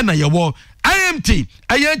and a yawo IMT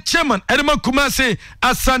ayen chairman Edema Kumase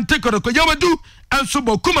Asante Koroko Yawadu and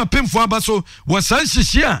Subo Kuma Pimfo Abaso was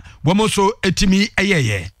Sanshia Wamoso Etimi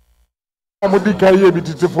Ayeye. Amudika ye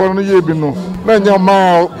bitite for no ye bi no na nya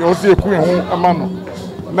ma o se ku ho amano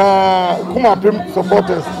na Kuma Pim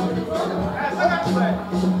supporters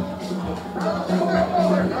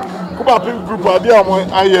Kuma Pim group ade amon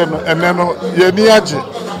aye no ene no ye ni age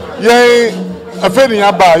ye afeni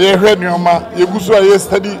aba ye hwe nioma ye gusu aye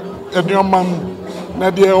study eduama na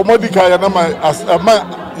de omodika ya na ma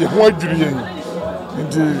ye ho adwuri yen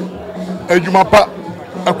nti adwuma pa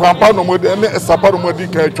akwampa no mode ne esapa no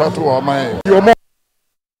modika atwa to o man yo mo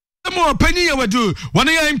Penny Yaw Adu one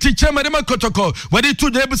IMT chairman Edema Kotoko where they two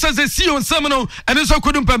the says see on seminal and so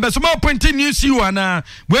couldn't pembe so more pointing news you ana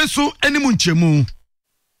when so any munchemu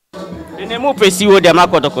the name of CEO de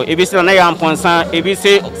Makotoko if it's na ya amponsan if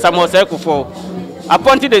say Osei-Kuffuor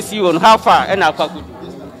appointed the CEO how far and Akuoko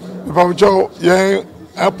if I'm Jonh ye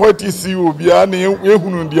appointed CEO bia na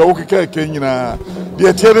ehunu dia okeka eke nyina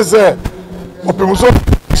de tiere say opemuso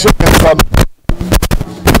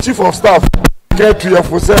chief of staff get to your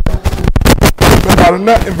for say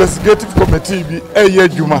na investigative committee bi eye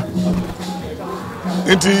adwuma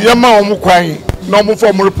nti yema omukwan na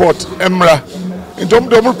omform report emra nti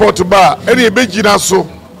omdom report ba ene ebegina so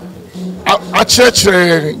a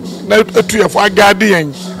chekere na etu for agade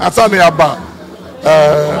yen asana ya ba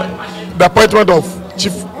the appointment of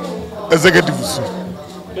chief executive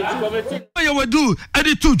Yaw Adu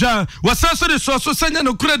adi tuja wasaso de so sanya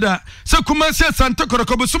no kreda se Kumasi Asante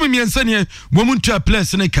Koroko bosumi miensane womuntu a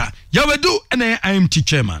place neka Yaw Adu ene IMT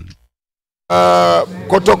chairman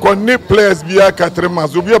Kotoko ni players bia 4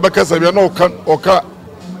 months obi abakasa bia na oka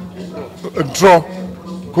draw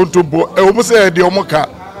kontobo omo say de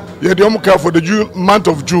omoka for the month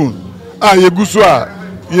of June yegusu a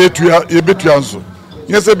ye betu anso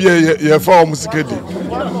yese bia ye fa omo sikedi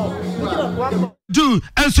do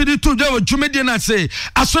and so the two that were Jumedian say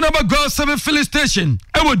Asonaba Girls 7 filling station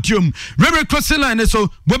Ewodium River Crossing Line so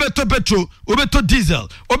Bobeto petrol Obeto diesel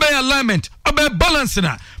obey alignment obey balancing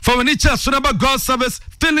for when each Asonaba Girls Service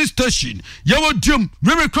filling station Ewodium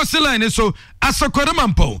River Crossing Line so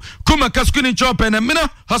Asokoramampo Kuma Kaskuni Chop and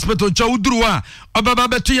Mina Hospital Chaudrua Obaba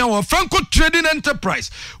Betuya Franco Trading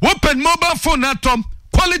Enterprise open mobile phone atom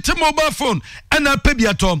quality mobile phone and a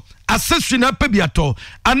pebiato accessory na pebiato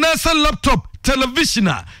anasa laptop television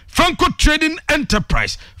Franco Trading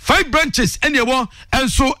Enterprise 5 branches and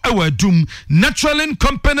so our doom Naturalin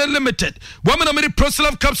Company Limited woman of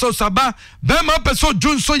Proslove capsules aba bema peso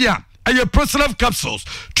June soya aye Proslove capsules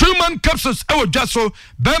 2-man capsules our jaso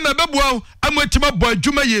bema bebwa amwetima boy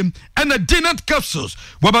jumaye and a dinner capsules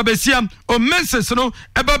wababesia o menses no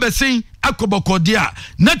ebabesin Akoboko dia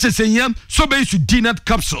na chesenya so be su dinner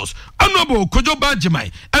capsules anobo kojo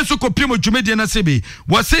bajimai enso kopimo dwumedi na sebe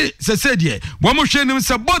wase sesedie wamo hwenim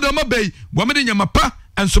se bodo mabei wamede nyamapa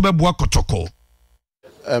enso beboa kotoko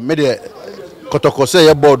mede kotoko say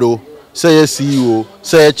ye bodo say ye CEO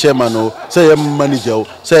say ye chairman say ye manager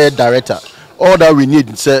say ye director all that we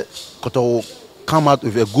need say kotoko come out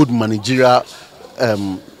with a good managerial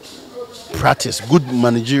practice good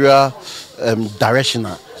managerial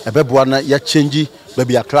directional ebeboana ya change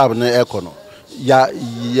baby a club na ekono ya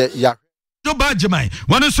do bajimai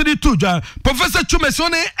one so di tuja Professor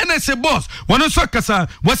Chumesone NSA boss one so kasa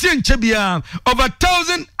wasi enchebia over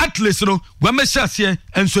 1,000 athletes no we meshase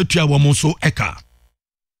enso tua wo so eka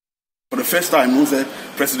for the first time no say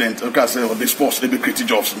president okay say the sports they be create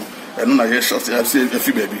jobs no and no na yes I say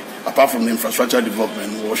every baby apart from the infrastructure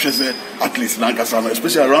development we say athletes na kasa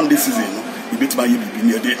especially around this season no e bit my be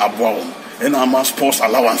near dey aboa and our sports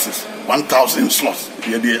allowances 1,000 slots.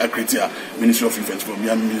 The created Ministry of Defense for me,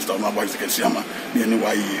 Minister of Maakye Kessben, the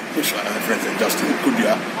NYE, friends and Justin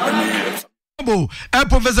Kudia, and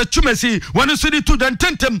Professor Chumesi, one who said it to the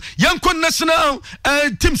Tentem, Yankon National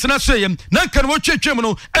Teams and I say, Nankan watch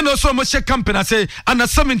Germano, and also Moshe Company, I say, and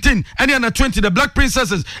 17, and under 20, the Black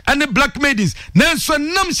Princesses and the Black Maidens, Nanso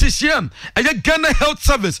Namshishiam, and Ghana Health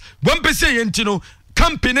Service, 1% you know.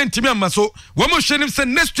 Campaign and Timia Maso, one more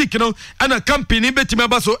send next week, you know, and a campaign in Betima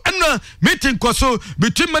Basso, and a meeting Kwaso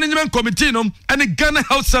between Management Committee and the Ghana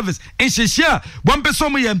Health Service in Shishia,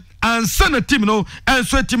 1% and Senate Team, no, and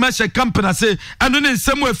so Timasha Company, say, and then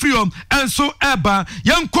somewhere free and so Eba,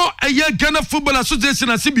 Yanko, a year Ghana Football Association,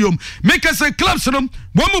 and Sibium, make us a club,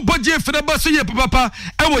 one more budget for the Basso, Papa,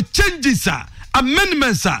 and what changes, sir.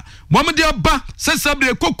 Amendments wama de aba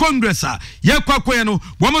sesabre ko congress ya kwakwa no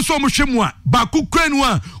wama so mo hwemu a ba ku kranu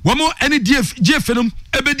a wama any GF no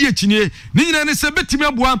ebedi achinie ni nyina ne se betimi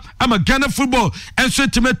aboa ama Ghana football enso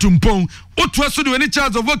time tumpon otua so de any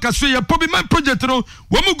chance of work aso ya pobi man project no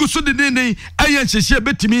wama guso de ne ayan hyehye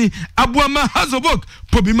betimi aboa ma has of work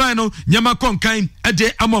pobi man no nyama konkan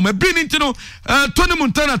ede amama bring no Tony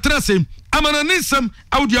Montana trase amana nisam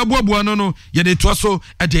audi abuabu no ye de toaso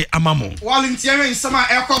e de amamo volunteer in sama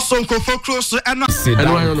ekoso nkofo close and all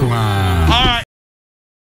right.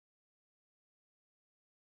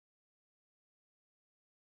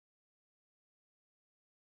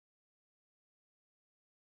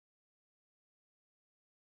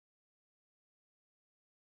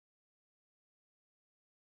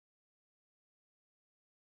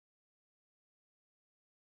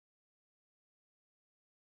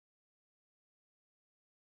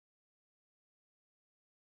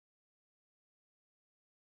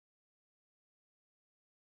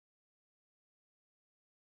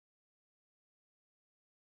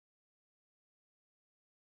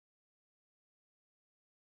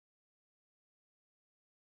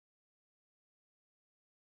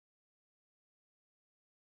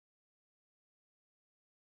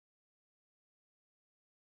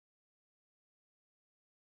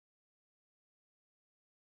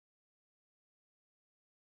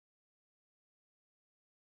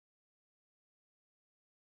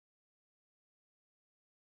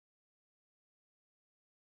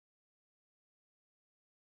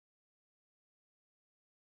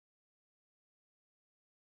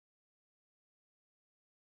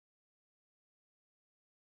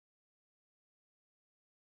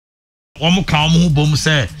 Omo ka omo bom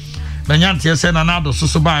say Nyantia say na nado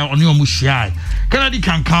so ba oni omo hia Canada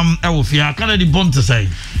Kankam e wo fia Canada bon to say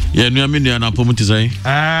ye nua me nua na pom to say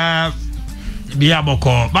bia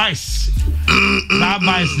boko Bice na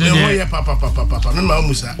Bice ne ye papa me ma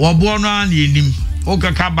musa Obuor no an yenim o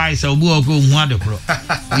kaka Bice Obuor ko hu ade kro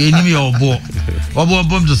yenim ye Obuor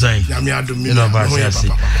bom to say ya me adom me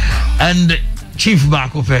and chief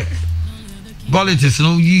back of politics,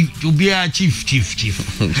 no, you be a chief.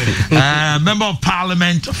 Member of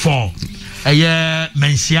Parliament for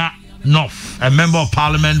Manhyia North, a member of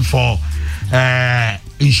Parliament for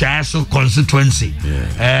Nhyiaeso constituency.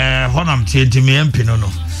 Honam TNTM Pinono.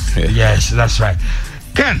 Yes, that's right.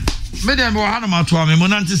 Ken, medium or Hanama to me,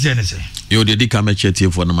 Monanti Senese. You did come at here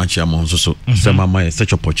for the match. I'm also so my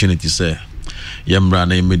such opportunity, sir. Yamra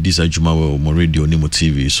na me this adwuma wo radio ni mo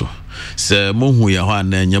TV so se mo hu ya ho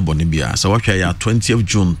ananya bone bia se wahwa ya 20th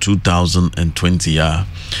June 2020 ya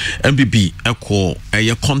MPP ekọ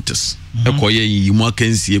contest ekọ ye yimu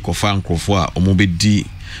akansie kofa nkrofo a omo bedi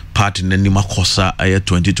party na ni makosa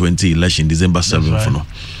 2020 election December 7th no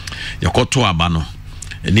yakoto aba no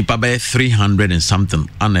nipa by 300 and something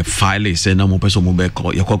and a file say na mo person mo be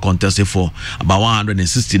yakọ contest for about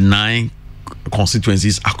 169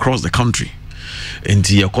 constituencies across the country.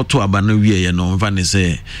 Enti yakoto abana wie ye no mfa ne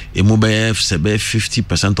say emu be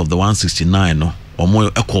 50% of the 169 no omo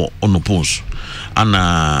eko onopose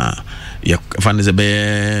ana ya fa ne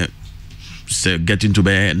say getting to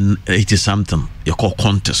be 80 something yakọ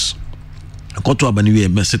contest yakoto abana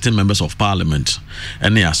wie certain members of parliament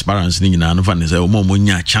and the aspirants ni nyina no fa ne say omo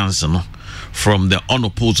nya chance no from the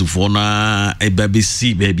unopposed for na a baby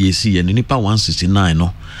C and nipa 169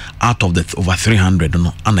 no out of the over 300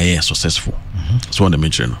 no and a successful. So what I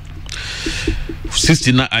mention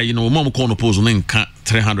 69 you know mom call unopposed no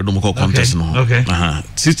 300 no call contest no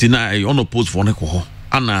 69 unopposed for no ko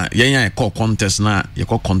ana yen call contest na you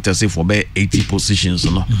call contest for be 80 positions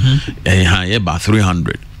no about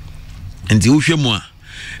 300 and the uhwemu a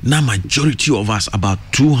na majority of us about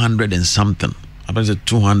 200 and something about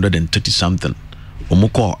 230 something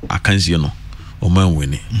omoko akansi no oman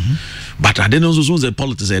wini but I didn't also the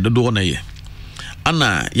politics I don't know na ye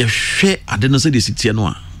ana ye hwe I didn't say the city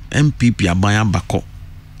no MPP aban abako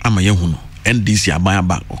ama yehu no NDC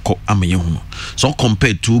ababa ama yehu no so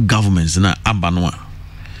compared to governments na abano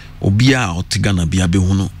obia otigana bia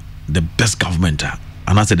behu no the best government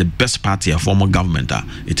and I said the best party a former government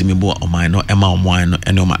it me bo omano ema omwan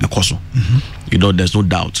no ema ekoso you know there's no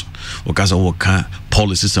doubt because of what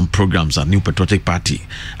policies and programs at New Patriotic Party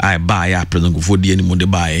I buy President Akufo di anymore de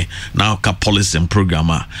buy now ka policy and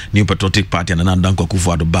programmer New Patriotic Party and then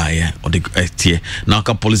Akufo Addo buy or the now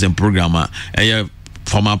ka policy and programmer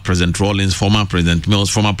former President Rawlings, former President Mills,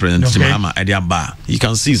 former President Mahama, Ediaba. You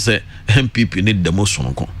can see say MPP need the most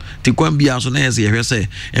from Tikwan so na say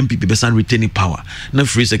MPP besan retaining power. No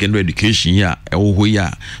free secondary education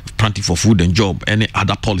plenty for food and job, any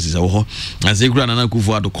other policies as they grant an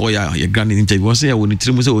Akufo Addo call your grand interview say when it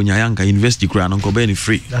say Onyayanka university grant on be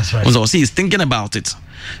free. That's right. So he's thinking about it.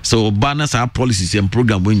 So banners are policies and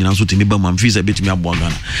program when you answer to me but man fees a bit me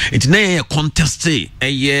abwagana. It na contest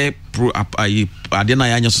pro adena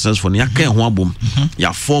ya successful ya kan ho abom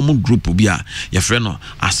ya formal group obi a ya friend no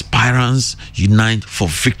aspirants unite for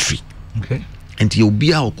victory. Okay. And you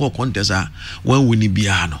be a contest when we need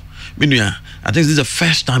bia no. I think this is the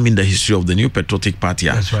first time in the history of the New Patriotic Party.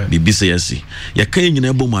 That's right. The BCSC. Ya kan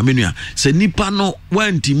nyina bomamenua se nipa no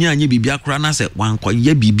wantimi anye bibia kra na se wankwa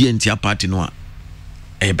ye bibia entia party no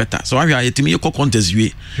better. So I have to make a contest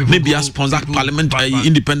maybe a sponsor parliament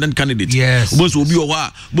independent candidate. Yes. Both will be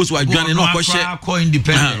both were joining no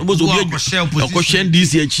independent. Both will be question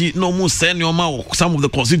this year. No more senior some of the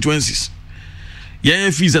constituencies.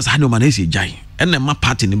 Yeah, fees as Hano Manesi Jai and then my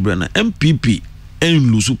party in Brenner MPP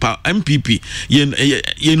and lose power. MPP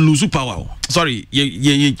yen lose power. Sorry,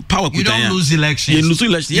 ye power. You don't lose election. You lose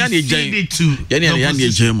election.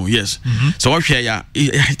 Yes. So what share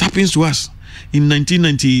it happens to us. In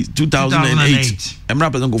 2008, I'm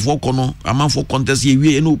representing for Kono, a man for contest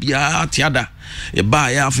ye no be a tiada. A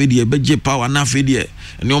buy a fiddy, a budget power, na fiddy,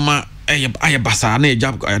 and no ma a basa, a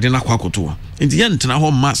jab, I didn't quack. In the end, na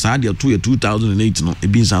home mass idea to 2008, no, a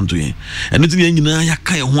being santo ye. And it's the engine,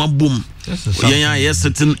 one boom. Yes,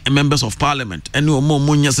 certain members of parliament, and no more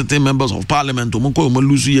monya certain members of parliament, Omoko,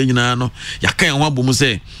 Molusu, Yanano, Yakan Wabum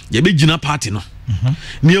say, ye be Gina party no.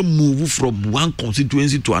 Near move from one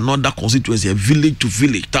constituency to another constituency, village to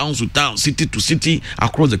village, town to town, city to city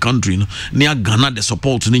across the country. No? Near Ghana, the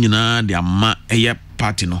support Nina, their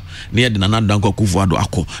party no. Near the Nana Akufo Addo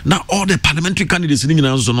Ako. Now all the parliamentary candidates in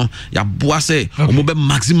also no, ya boase, omobe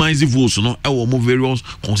maximize the votes no, omo various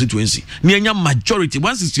constituency. Near majority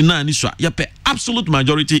 169 iswa, ya pe absolute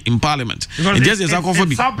majority in parliament.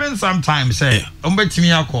 It happens sometimes. Say,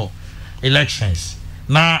 elections.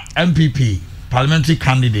 Now MPP. Parliamentary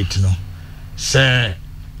candidate no say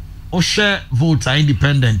Oshe vote are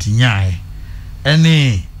independent nyae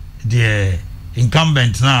any the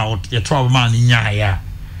incumbent now the 12 man nyae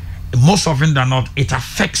most often than not it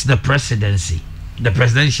affects the presidency, the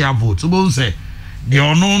presidential vote. So we say the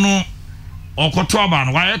no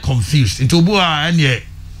okotoba why confused into bua any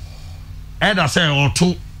either say or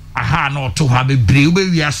two aha no to have a brave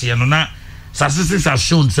we are saying no na statistics have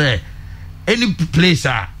shown say any place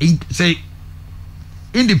say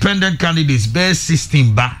independent candidates bear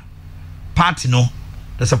 16 party no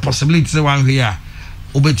there's a possibility to one here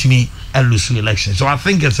obey me and lose election. So I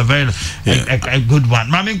think it's a very a good one.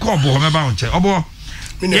 Mami Kobo about Obuor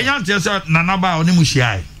Yenya tell nanaba oni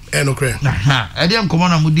mushia no kre edi am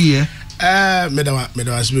na mudi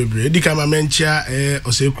medawa sbebre di kama mencha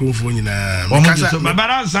Osei-Kuffuor nyina because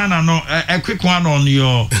babara sana no a quick one on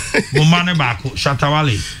your woman back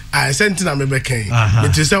Shatawale I sent na mebeken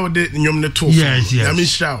it is how the nyom ne to na me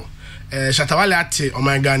shao Shatawale ate o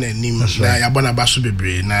my Ghana nim na ya bona ba so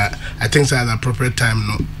bebre na I think say at the appropriate time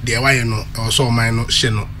no the why no also my no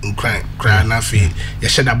she no nkran na fe ya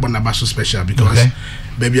she da bona ba so special because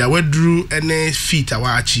baby I went through any feat I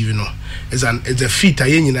wa achieve no it's a feat I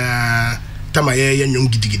nyina tama ye nyom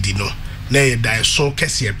gidigidi no na ye die so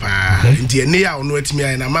kese pa nti ene ya ono atimi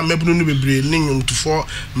ay na ma mebunu no bebre ne nyom to for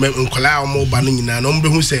nkola o ba no nyina no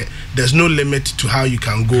mbehu say there's no limit to how you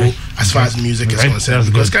can go as far as music is concerned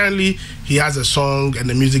because currently he has a song and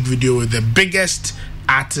a music video with the biggest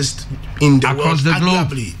artist in the across world the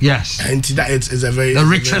globe. Yes, and that is a very the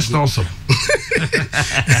richest also.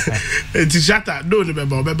 It's shatter don't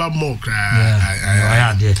remember more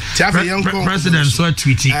president so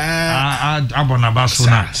tweeting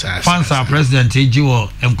abonabasuna fans are president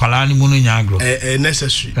ejiwo emkwalani munu nyagro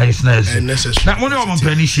necessary it's necessary na munu o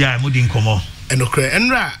mpani hia mudi nkomo enokre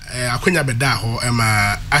enra akonya beda ho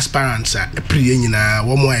ema aspirants pre nyina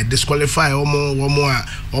wo mo disqualify wo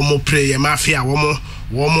mo pray mafia wo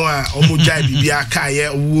womo a omo jai bibia ka ye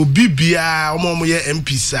wo bibia omo ye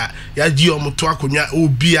MPs a ya gi omo to akonwa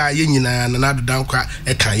obi a ye nyina na nado dankwa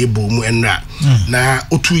e kan ye bo mu enra na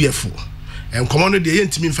otu yefo enkomo no de ye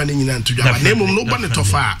ntimi mfa ne nyina ntodwa na emom no ba ne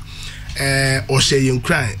tofa o hye yen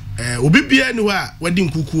kran obi bia ni wa wadi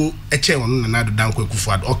nkukuo e che wono na nado dankwa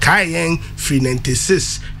Akufo Addo o kai yen free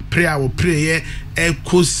 96 prayer wo prayer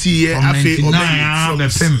ekosi e afi obe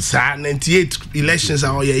from 98 elections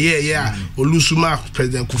are yeah Owusu-Amankwah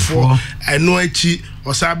President Kuffuor eno achi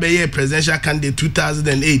osabe ye presidential candidate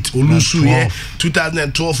 2008 Owusu ye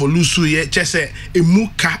 2012 Owusu ye chese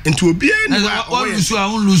emuka into obi ani wa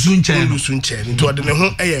Owusu nche into ode ne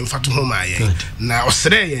ho eye mfato ho ma ye na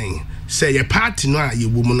osere yen say your party no a ye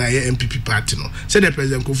woman na ye MPP party no say the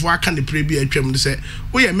President Kuffuor aka ne pre bi atwam say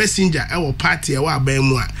we ye messenger e wo party e wa aban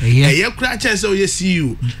mu a ye kura chance o ye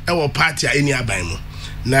CEO e wo party a eni aban mu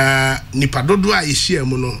na nipa dodo a ye hia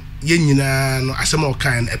mu no ye nyina no asem o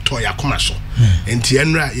kan e to ya koma so enti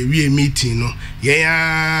enra ye wie meeting no ye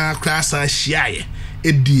ya kura san hia ye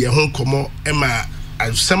edi e ho komo e ma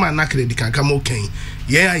asema na credit Kankam okan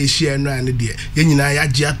ye ya ye hia enra ne de ye nyina ya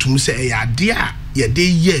gye atum say e ya de a ye de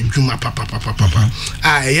ye dwuma papa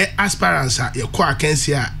ye aspirants ye ko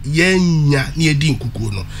akansi a ye nya ne edi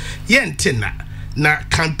nkukuo no ye ntena na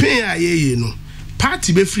campaign a ye no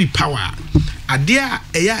party be free power ade a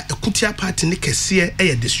eya ekutia party ne kese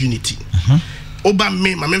ye disunity oba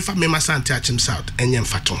me ma memfa me masante achim south enye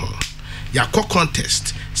mfato ho ya ko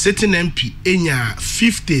contest sitting MP enya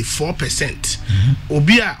 54%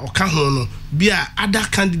 obi a oka ho no bia other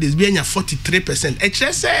candidates bi enya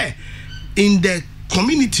 43% say in the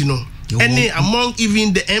community no any among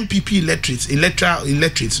even the MPP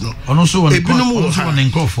electorates no also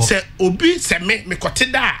say obi say me kote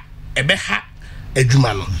da ebe ha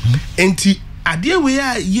adwuma no enti ade we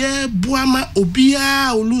a ye boama obi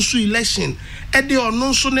a olusu election e de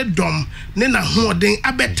ono so ne dom ne na hoden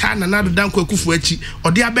abeta na nado dankwa Akufo achi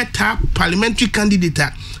ode abeta parliamentary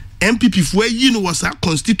candidate MPP fo yi no was a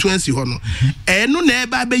constituency ho no no na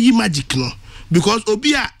eba abeyi magic no because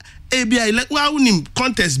obi a ebia like wa unim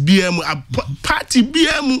contest BM party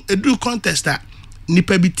BM edu contest a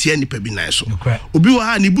nipa bi tie nipa bi nan so obi wo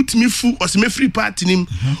ha ni butimi fu oseme free party nim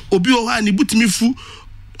obi wo ha ni butimi fu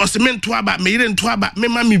oseme nto aba me yire nto aba me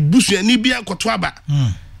ma me busu ani bi akoto aba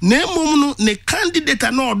na emom no ne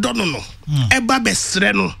candidate na odo no eba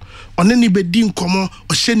besre no one ni bedi nkomo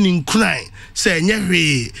o hye ni nkuran se enye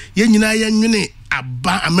hwe ye nyina ya nwene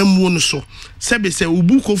aba amamuo no so sebe se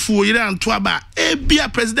obukofu yire anto aba ebia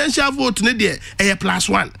presidential vote ne de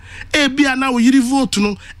 +1 ebia na oyiri vote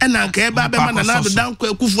no ena nka eba be ma na dankwa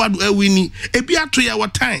Akufo Addo awini ebia to ya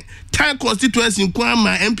time constituency nkwa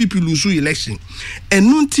ma MPP lusu election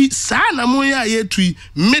enunti sa na mo ya yetui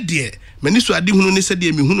medie maniso ade hunu ne se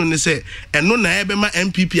de mi hunu ne se eno na ebe ma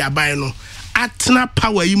MPP aban no atena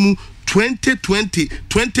power yi mu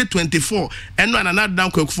 2020-2024 eno anana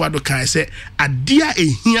dankwa Akufo Addo kan se adia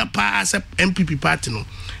ehia pa se MPP party no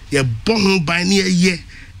ye bohu ban ne ye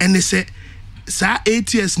ene se sa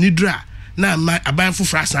ATS ni dra na aban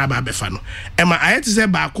fofra san ba befa no ema ayete se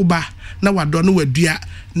ba akoba na wado no wadua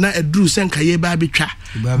na eduru senka ye ba betwa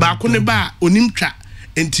ba ko ne ba onim twa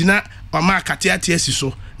entina oma kateate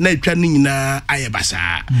asiso na etwa ni nyina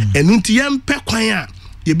ayebasa enunti yempe kwan a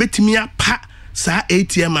ye betimi apa sa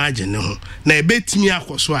ATM agene ho na ebetimi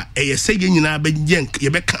akoso a eyese ye nyina be ye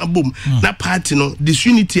be ka bom na party no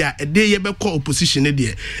disunity a ede ye be call opposition ne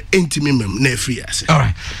de entimi mem na free ase. All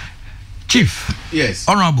right, Chief. Yes,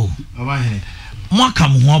 honorable Omanhene mwaka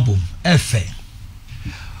mu abom efe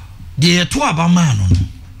de to abama no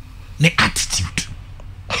the attitude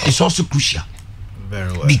is also crucial.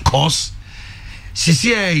 Very well, because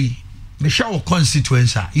CCA Michelle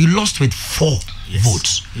constituency you lost with 4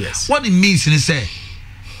 votes. Yes. What it means is say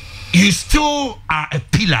you still are a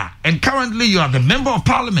pillar and currently you are the member of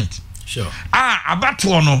parliament. Sure.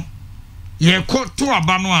 Abatono ye ko to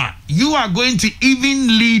abano you are going to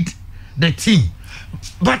even lead the team.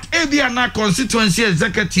 But Ebiana constituency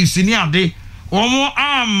executive senior day omo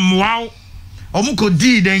wow omo ko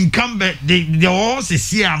the incumbent the all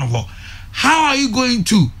see ano. How are you going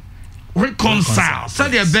to reconcile?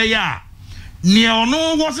 Said the beya near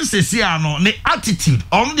no was a ano the attitude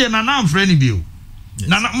on the nana friend bill.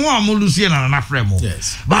 Nana mo Lucia and na fremo.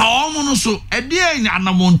 Yes. But all so a day in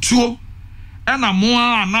anamontuo and a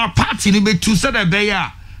more na party ni be to said the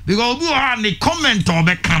beya because we are the comment on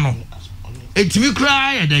the canon. It me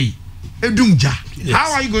cry a day. Edumja.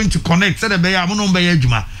 How are you going to connect? Said the beya mono beya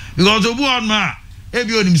juma because Obuor ma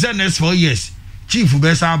ebi onim say next 4 years chief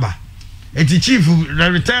besaba. Eti chief the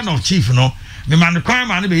return of chief no me man kwan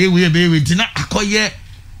man be we tina akoye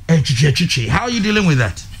How are you dealing with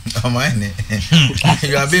that?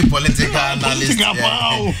 You are being political analyst.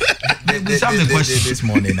 This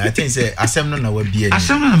morning, I think say assembly na we be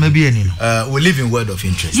any. We live in world of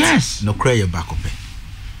interest. Yes. No cry your back up.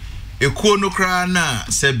 Eko no cry na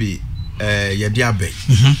sebi yedi abe.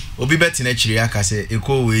 Obi beti na chiri aka say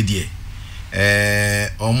eko we die.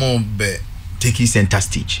 Omo be taking center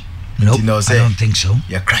stage. Nope, I don't think so.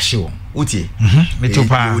 You crash you. Uti.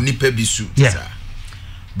 You need pay bisu.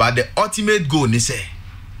 But the ultimate goal is say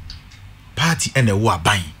party and a war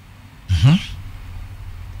buying.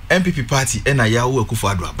 MPP party and a yawo Akufo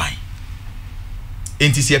Addo buying.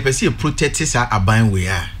 Inti si apesi protect a buying we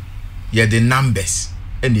are. Yeah, the numbers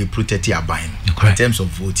and the protect a buying in terms of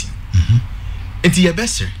voting. Inti ya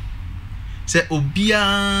best say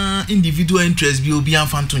obia individual interest bi obia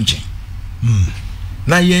fantonche.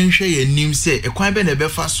 Na yenhwe ye nim say e kwan be na be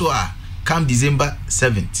fa so a come December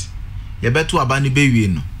 7th. Ye beto abani be wie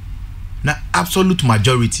no. Na absolute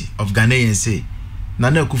majority of Ghanaians say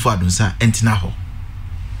Nana Akufo Addo nsa entina ho.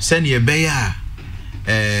 Send ye be ya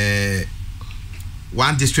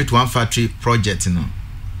one district one factory project no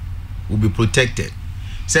will be protected.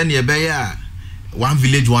 Send ye be ya one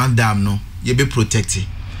village one dam no ye be protected.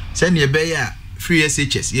 Send ye be ya free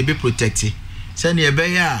SHS ye be protected. Send ye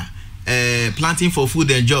be ya planting for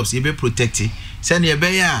food and jobs ye be protected. Send ye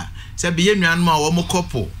be ya se be ye nuanma wo mo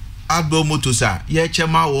couple Addo motosa ye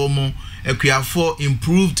chema wo mo for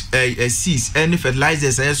improved seeds any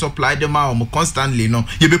fertilizers I supply them out constantly no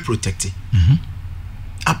you be protected.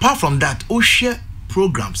 Apart from that, share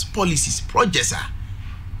programs, policies, projects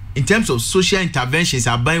in terms of social interventions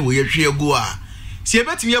are buying we share go see you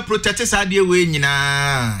bet me protect us idea way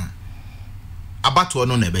nyina about one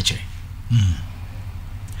no beche.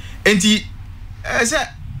 Enti say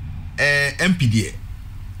MPD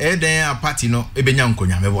then party no ebenya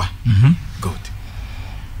nkonya mebwa. Good.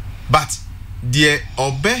 But the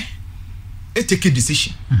obe take a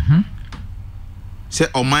decision. Say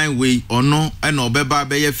on my way or no and obeba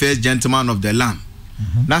be first gentleman of the land.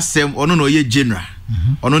 That's same ono no ye general.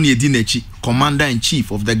 Ono ye dinechi commander in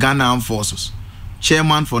chief of the Ghana Armed Forces.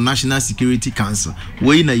 Chairman for National Security Council.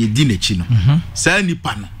 We na ye dinechi no. Say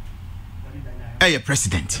nipa no eye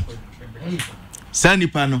president. Say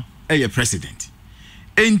nipa no eye president.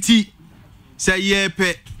 Enti say ye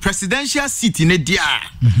pe presidential seat in a dia.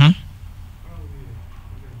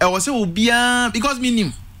 I was say obia because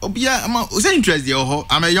meaning obia am say interest there.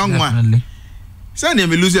 I'm a young man. Say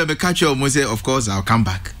me lose me catch up say of course I'll come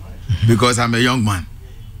back because I'm a young man.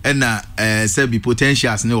 And say be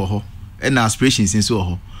potentials ne ho and aspirations in so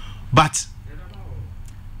ho. But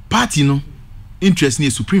party no interest ni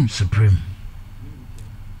supreme.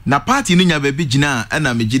 Na party no nya baby gina and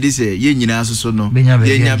na me gidi say ye nyina so no ye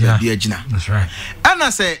nya baby gina. That's right. And I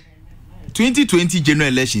say 2020 general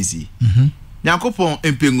elections Nyankopon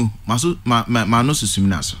empengu mano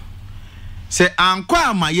susumina so say ankwa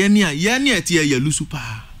ama ye ni ati ye lusu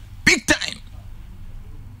pa big time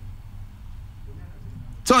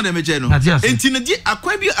so na meje no enti na di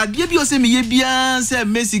akwa bi ade bi o say me ye bia say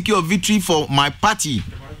me secure victory for my party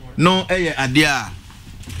no ade a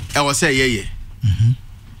e wo say ye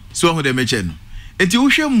so ho de meje no enti wo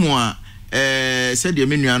hwe mu a say de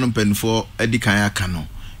menua no mpanfo adi kan aka no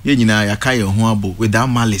ye nyina yaka ye ho abo without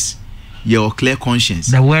malice your clear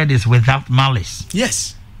conscience. The word is without malice.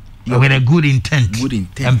 Yes. With a good intent.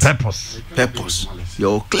 And purpose.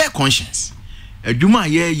 Your clear conscience. Duma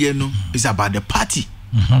ye no is about the party.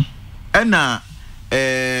 And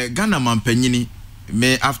Ghana man penyini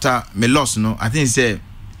me after me loss no I think say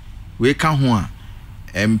we can ho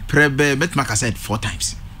prebe met maka said 4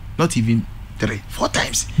 times. Not even 3, 4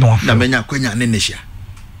 times. Na menya kwenya ne nehia.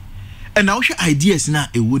 And now your ideas na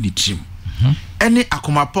e wo di trim. Any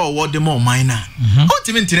akomapa award them on minor.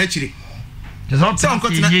 Ultimate naturally. Say on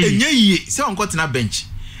kotina enye say on kotina bench.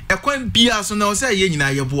 E kwan bia so na say ye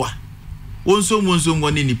nyina ye boa. Wonso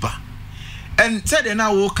ngoni nipa. And said na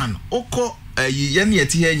wo kan okọ ye na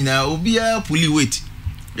yeti he nyina obia puli wait.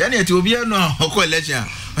 Ye na yeti obia no okọ election.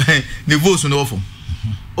 Ne vote no ofo.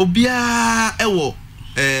 Obia ewo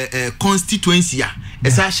constituency a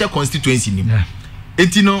esa share constituency nim.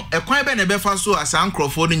 Etino e kwan be na be fa so asan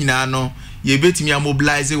crofo no nyina no ye betimi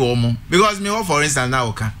mobilize wo mo because me for instance now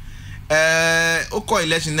okay oko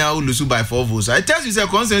election now lose by 4 votes. I tell you say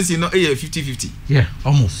consensus no 50-50. Yeah,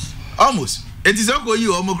 almost it is okay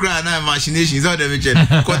you omo cry na machination is all the region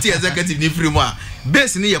court executive ni free mo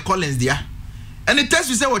base ni your Collins there and it tells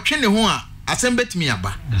you say what twene ho a asem betimi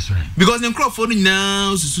aba. That's right, because the crowd for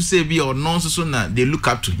now susu say be or non so na they look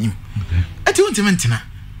up to him. Okay.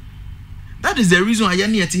 That is the reason why you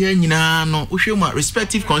need to hear no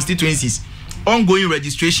respective constituencies. ongoing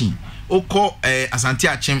registration oko Asante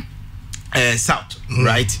Achem South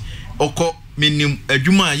right oko minim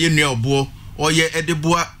adwuma yenua Obuor oye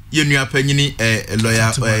edeboa yenua panyini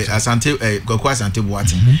lawyer Asante Kwaku Asante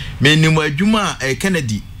Boate minim adwuma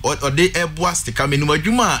Kennedy ode eboa stika minim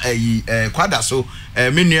adwuma kwada so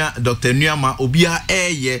menua Dr. Nuama obia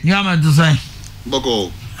Nuama design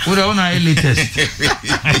boko Una latest.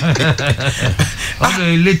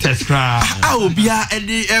 Okay, latest cry. Obia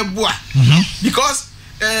ede eboa because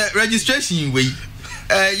registration we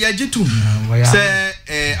ya jitu say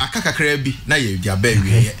akakakra bi na ye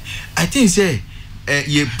diabe I think say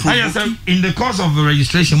ye in the course of the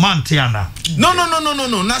registration man tiana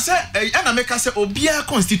no na say na make say obia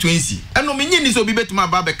constituency eno menyi ni so bi betuma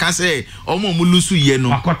ba be ka say omo mulusu ye no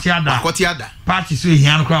akotiada party so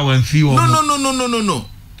hian kra wan fi wo no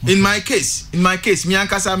in my case me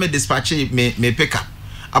ankasa me dispatch me pick up.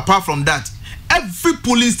 Apart from that, every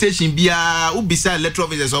police station bia who beside electoral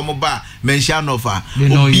officers omo ba mention offer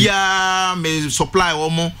bia me supply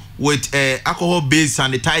omo with alcohol based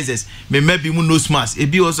sanitizers me maybe mu nose mask e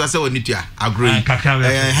bi also say we need to agree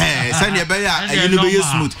send e be ya you be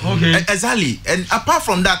smooth exactly. And apart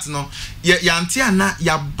from that no ya antia na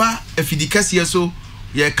ya ba efidikase so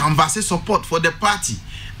ya canvass support for the party.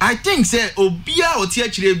 I think say obia oti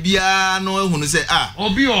akire bia no ehunu say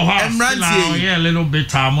obi o ha a little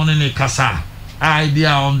bit money ne kasa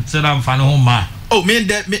idea on tell fan home ma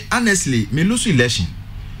me honestly me lose election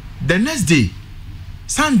the next day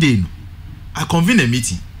Sunday no, I convene a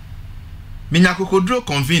meeting me nyakokodro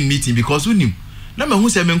convene meeting because who knew na me hu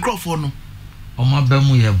say me nkrofo no o ma ba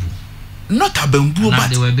mu yebu not abambu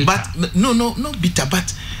but no bitter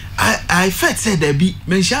but I felt said there be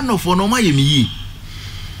mention no for no ma ye me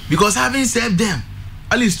because having served them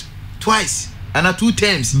at least twice and 2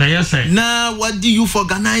 times. Now what do you for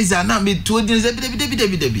organizer? Now me told you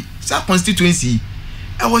debi. Sa constituency.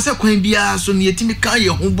 I was a queen bia so ne yetimi kan ye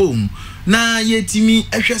hobom. Na yetimi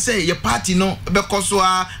ehwe say ye party no bekoso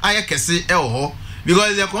aye kese ho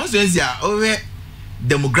because the constituency are over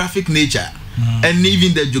demographic nature and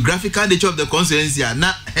even the geographical nature of the constituency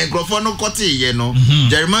na enkrofo no kote ye no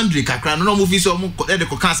gerrymandering kakra no mo fi so mo de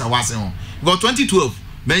ko cancer wase ho. Got 2012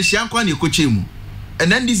 Nhyiaeso ni kochemu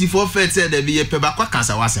and then this for fair said there be a pebakwa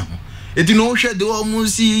cancer wase ho eti no hwe de o mu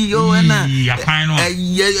si yo na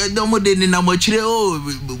domo de ni na mo chire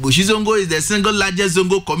Boshizongo is the single largest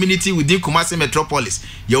zongo community within Kumasi metropolis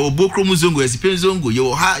ye obokrom zongo esipen zongo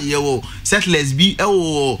ye settlers bi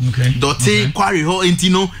dote quarry ho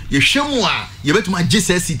enti no ye hwemu a ye betuma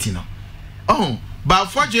Jesus city no but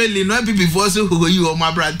fortunately no be before so who you o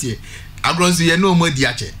my brother agronso ye no mo di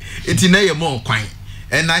ache eti na ye mo kwan.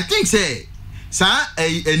 And I think say sa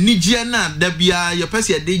a Nigeria na da bia your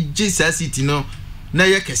person de Jesus city no na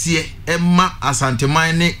ye kese e ma Asante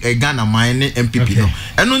mine e Ghana mine MPP no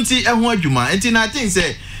eno nti e ho adwuma enti na I think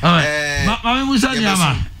say ma musa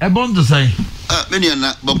nyama e bondo say meni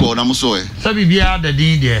na boko na muso e sa bibia da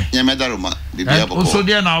din de nya medaroma bibia boko so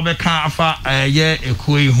de na obeka afa ye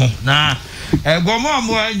ekoi ho na gomo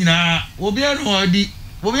amo nyina obi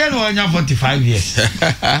no anya 45 years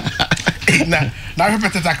na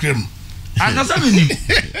repetata krem akasa mini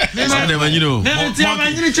me ti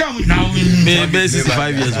amanyiri cham now me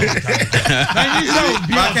 65 years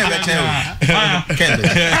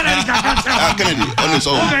Kennedy always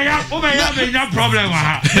so ya be no problem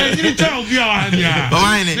ha anyiri cham bi o ha bia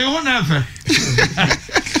Omanhene me ho na fe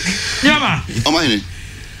yama Omanhene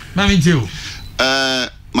mami tio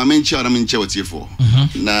my main chair I'm in chair with you for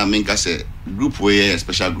na minka say group we a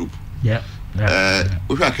special group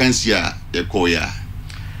we can see ya koya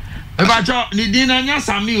ebacho ni dina nya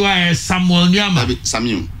Sami wa Samuel Nyama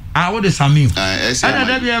Sami what is Sami ana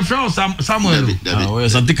da be friend Samuel we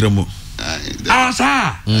santikramo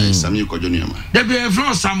sa Sami ko Nyama da be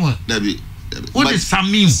friend Samuel what is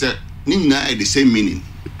Sami ni na the same meaning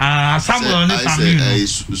Samuel ne Sami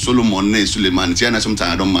Solomon ne Suleiman tiana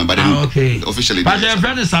sometimes I don't mind but then officially but your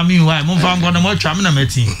friend is Sami why mo fa ngo na mo twa me na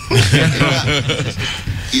metin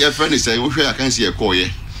your friend is saying we can see a koye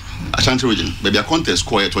Ashanti region maybe a contest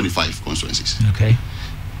koye 25 constituencies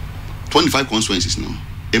 25 constituencies now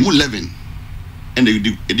emu 11 and they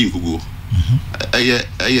didn't go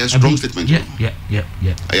a strong statement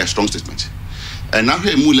a strong statement and now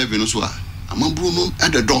here emu 11 also amambru no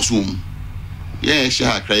at the doors room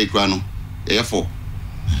share cry grano 4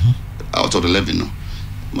 out of 11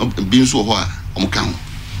 no being so ho am kan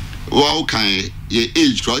your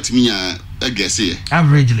age right me I guess here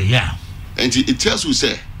averagely and it tells you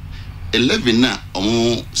say 11 na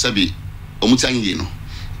sabi omutanye no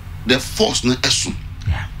the force na esun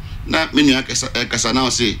na many akasa now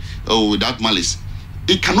say without malice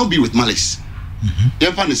it cannot be with malice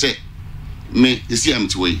Yɛn fa ne sɛ me esi am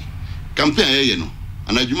tiwei campaign ayɛ no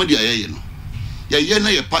ana adwuma di ayɛ no yɛ na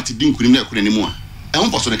yɛ party din kunim na ɛkɔ n'anim a ɛho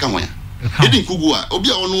mfa so ne ka ho ya yɛdi nkugu a obi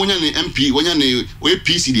a ɔno wonya ne MP wonya ne oyɛ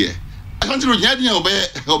PC deɛ Ashanti Region yɛ dia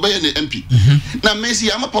ɔbɛyɛ ne MP na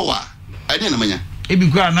Messi ama power ade na manya ebi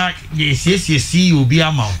kwa na yɛsiesie obi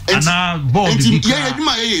ama ana board bi kwa yɛ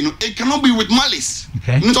adwuma yɛ no it cannot be with malice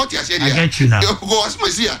nto te ase dia go as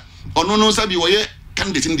Messi ɔno no sabi wɔyɛ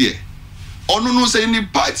candidate ndi ɔno no sɛ ni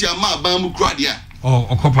party ama aban mu kura dia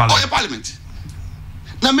ɔyɛ parliament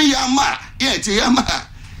na me yama yɛ yama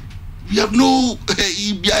we have no and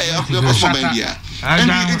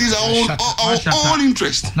it is our own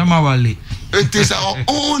interest. It is our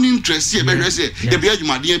own interest. I get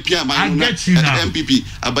you now. MPP.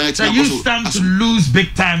 So you stand to lose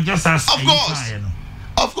big time just as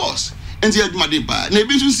of course. And the Madiba,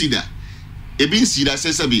 Nebin see that. Ebin see that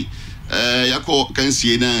says Sabi, Yako can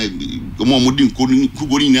see na Momodin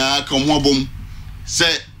Kuburina, Komobom,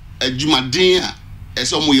 say a Jumadina.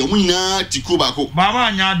 Eso mo yomina tikubako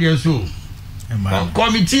baba nya de so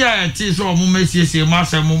committee a ti so mo mesiesie mo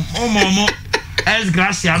asem mo es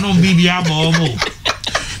gracia no bibia mo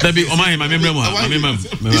Dabi Omanhene ma memre mo ha memam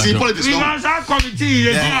is politics we must have committee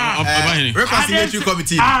Omanhene reconciliatory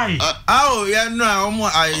committee oh ya no omo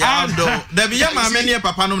ya do Dabi ya ma me ne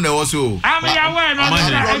papa no na wo so am ya we no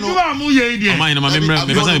eduwa mu ye die Omanhene ma memre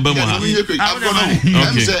me pesa me ba mo ha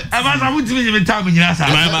okay e ba sa mutimi me ta mo nyina sa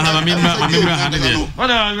ma memre ha de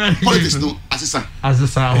politics no asesa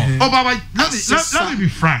oh baba let me be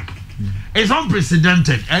frank. It's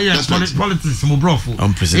unprecedented. Politics, Mubrofo.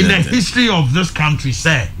 In the history of this country,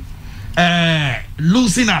 say,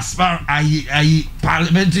 losing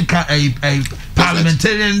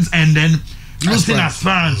parliamentarians and then losing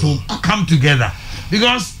aspirants will come together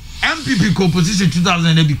because MPP co-opposition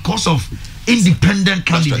 2008 because of independent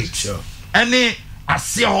candidates. Any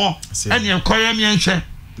asio, any koyemienche.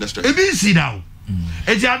 That's right. Ebi see now.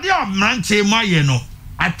 It's the idea of Manche Mayeno.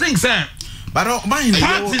 I think, sir. But Omanhene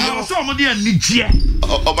so mo dey anigye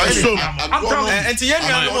enti yen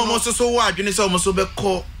nua no so wa adwene so mo so be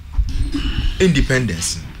call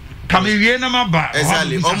independence kamiwie na maba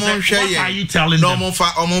exactly omo hwe ye no mo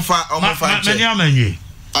fa many amanye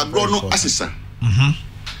agro no asesa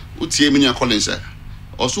utie menya Collins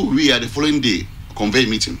also we are the following day convey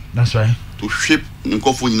meeting that's right to shape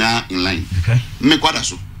nkofo nyina in line me kwada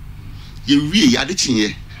so ye wie ya de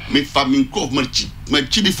chinye me family crop my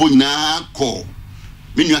chibi for na call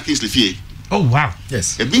me new Kingsley fie oh wow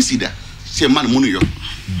yes e bin see that say man mo no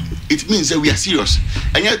it means that we are serious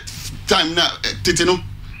and yet time na tete no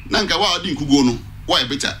na nka wa odi nkugo no why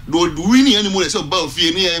better do we need any more say ba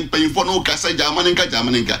fie ni empan for no kasa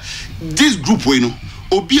jamanenka this group we no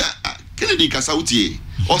obi a Kennedy kasa utie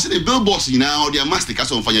or say the billboards na or their master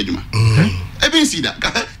kasa on fanya djuma e bin see that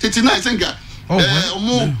tete na senka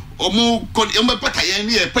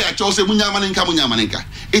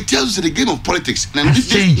it tells you the game of politics and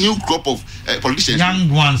this new crop of politicians young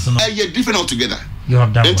ones different altogether you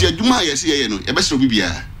have that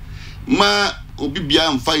ma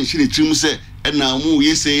obibia mfa nshire trim say na mu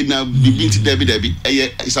ye say na bibinti David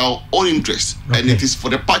it's our own interest and it is for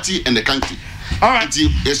the party and the country. All right,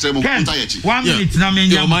 1 minute na me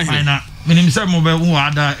nyama minim say mo be hu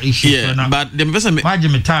ada issue na but them person me waje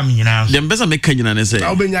me time nyina them person me kan nyina ne say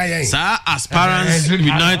sa aspirants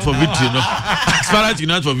unite for victory no aspirants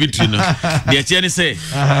unite for victory no the chair say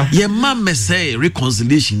ye man me say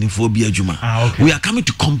reconciliation for bi adwuma we are coming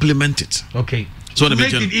to complement it okay so to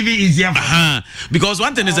make it even easier because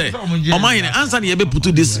one thing is say Omanhene answer you be put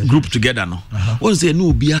this group together no one say no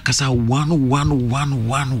obi akasa one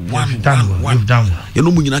you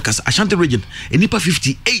know munyina kasa Ashanti region enipa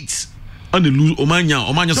 58 and lose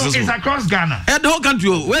Omanya so it's across Ghana the whole country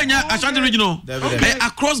where Ashanti region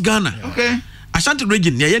across Ghana okay Ashanti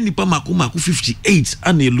region ya nipa maku 58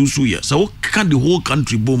 and they lose here so can the whole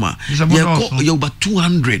country boma you about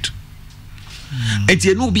 200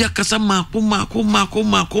 eti no bia kasa mako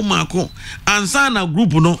ansana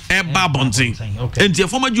group no e ba bonten enti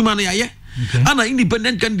former juma no yaye ana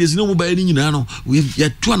independent candidates no mobile ni nyina no we ya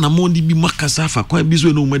to na mondi bi makasa fa kwa bi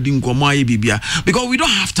so no madi nkomo aye bibia because we don't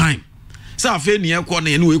have time sa afa ni e ko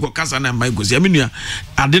na we ko kasa na mai gosi aminua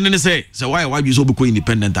ade ne say why bi so be ko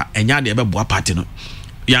independent enya de be boa party no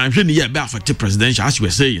ya nhwe ni ya be affect presidential as we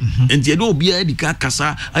say enti e no bia di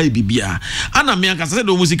kasa aye bibia ana me kasa say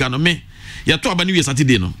do music no me ya to aba ni we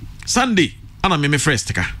Saturday no Sunday ana me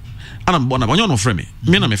first ka ana mbona banyo no frame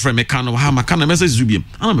me na me frame me kan no ha ma kan na message zubiem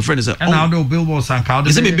ana me friend say and how do billboards and how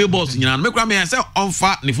do say billboards nyina me kra me say on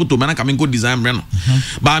fa ni photo me na ka me go design mre no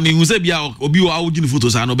ba me hu say bia obi wo awuji ni photo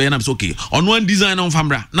sa no be na say okay on one design on fa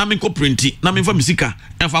mra na me ko printi na me fa misika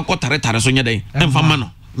en fa ko tare so nye den en fa ma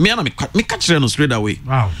no me na me catch no straight away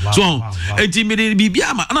so enti me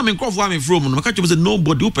bibia ma na me crofo am from no me catch say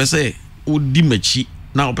nobody who per say odi machi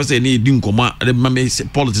na o pese ni di nkoma de mame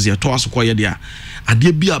politics ya to asokọ ye dia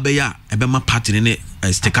ade bia be ya ebe ma party ne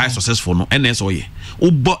stay successful no NS oye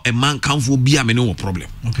obo e man kanfo bia me no problem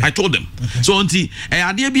I told them so until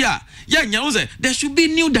ade bia ya nya say there should be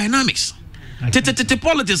new dynamics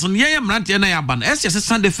politics on ye mrante na ya ban it's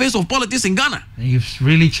just the face of politics in Ghana. You've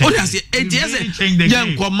really changed. Oh, yes,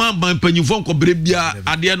 young command ban penifon ko brebia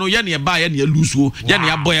ade no ye ne ba ye ne luso ye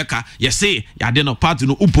ne aboyeka ye say ya de no party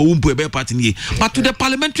no umpo e be party ni but to the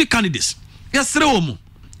parliamentary candidates yes re mu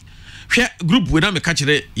hwe group we na me ka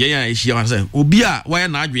kire ye ya ehia say obi a wa ye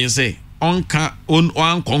na adwen say on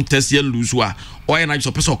contest ye luso a or ye na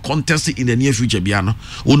so person contest in the near future bia no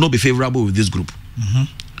will not be favorable with this group.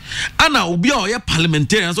 Ana obi a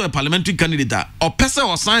parliamentarian so a parliamentary candidate or person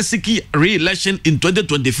or sign seeking re-election in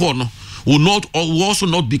 2024 no will also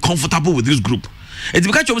not be comfortable with this group. It's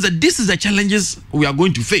because that this is the challenges we are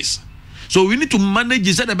going to face. So we need to manage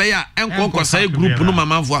this group no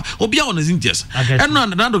mama for obi a on his interest. And no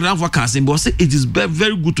grand for casting but say it is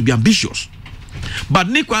very good to be ambitious. But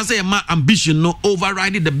Nico say my ambition no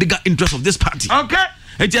overriding the bigger interest of this party. Okay.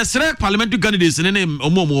 It is select parliamentary candidates in name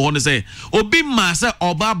omo say obi ma say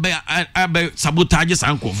oba be sabotage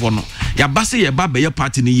Akuoko no ya base ye ba be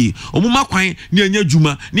party ni yi omuma kwan ni anya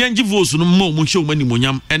djuma ni anji votes no mo mo hwe mani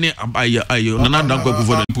monyam ene ayo nana dan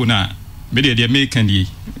Akuoko no na me de make ndi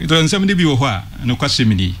to nsem de bi wo ho a no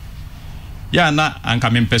kwasem ni ya na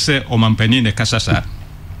anka mempese omampani ne kasasa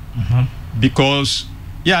because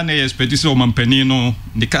ya na expect so omampani no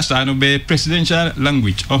the kasa no be presidential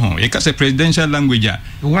language ye kasa presidential language.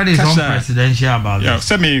 What is presidential about this?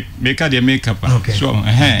 Say me make the makeup. Okay. So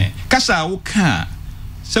kasa wo ka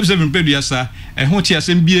sebsem pedu yasa ho ti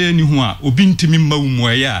asem bia ni ho a obi ntimi mawumu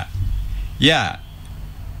ya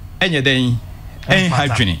enye den en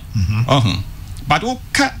hadwene but wo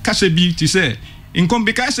kasa bi ti say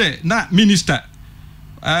incumbent kasa na minister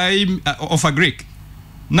of a Greek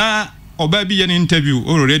na oba bi an interview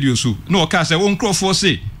or radio so no ka say won crofo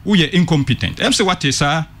say wo ye incompetent em say what is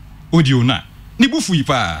audio na ni bufu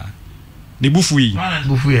pa ni bufu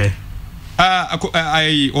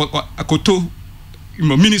Akoto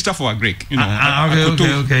minister for a Greek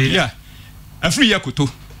okay yeah a free Akoto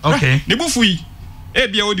okay ni bufu e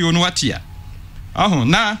bia audio no atia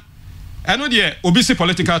na eno de obi say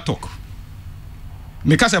political talk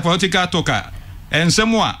me ka say political talk and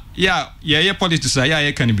somewhat yeah politics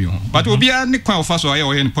ya can be but obi a ne kwan ofa so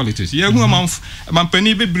ya politics ya hu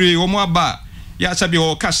mampani bebre wo mo aba ya sabi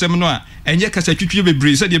o kasem no a enye kasa twitwe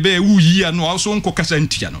bebre se de be wu yi no also nko kasa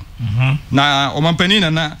ntia no na o mampani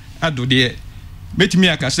na ado de metimi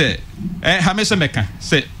aka se ha me se meka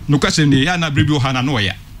se no kasa ni ya na bebre o ha na no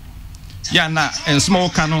ya na en small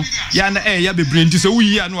kano ya na ya bebre nti se wu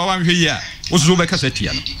yi no wa hwe yi a wo so be kasa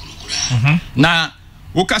tia no na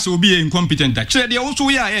Okasa obi incompetent that chere de also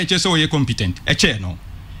ya chese o ye competent che no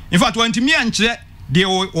in fact want me anche de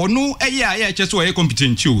onu ya chese o ye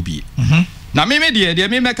competent che obi na me de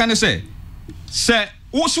me meka ne se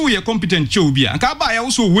also ye competent che obi anka ba ya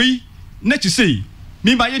also we na chi sei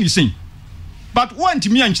me ba ye ni sei but want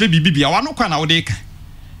me anche bibia wa no kwa na wo de ka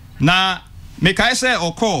na me kai se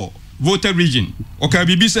okọ voter region oka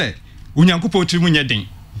bibi se unyankupo trimu nye den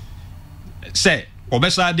se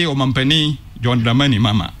obesa de o mampani John Dramani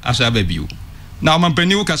mama asa babiu na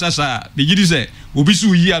omampani wo kasasa be gidi se obi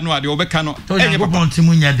su yi anu ade obeka no enye pon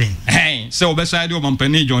timu nya den se obesa de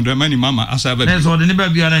omampani John Dramani mama asa babiu na so de ne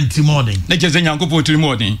babiu na ntimo den na keze nyankopo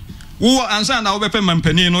tirimo den wo ansa na obepe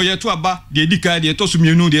mampani no ye to aba de edika de to so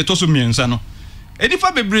mienu de to so miensa no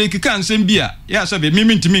edifa bebre kika nsem bia ya asa be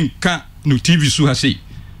mimi ntimi nka no TV su ha sei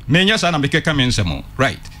menya sa na be keka mensemo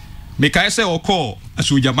right me kai se okọ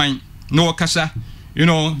asujaban no kasa you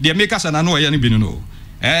know the makers and no ya ni binu no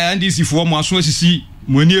and this for mo aso asisi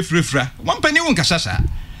mo ani efrefra mampani won kasasa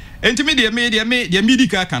entimi de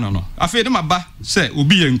medical kan no afi de maba say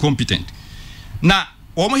obi ye incompetent na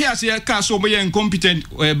omo here say ka so omo ye incompetent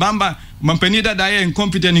bamba mampani dada ye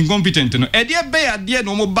incompetent no e de be ya de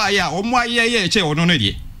no mo ba ya omo aye che ono no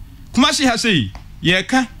de kuma si ha say ye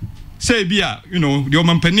ka say bia you know the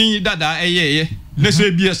mampani dada ye na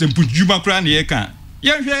say bia se mpujuma kra na ye ka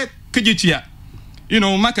ye hwe kejitia you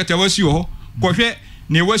know market wasi ho kohwe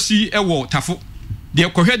ne wasi ewo tafo de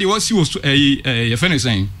kohwe de wasi wo ye fene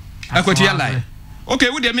sen akwati ya lai okay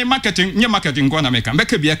wo de me marketing nye marketing go na me kan be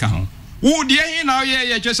ka bia ka ho wo de hin na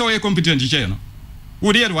ye che so ye competent che no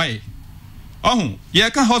wo de why ye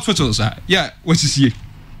ka hospitals ya wasisie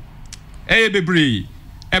bebre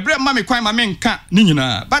ebre ma me kwan ma me nka ni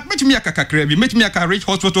nyina but metimi aka kakra bi metimi aka Rich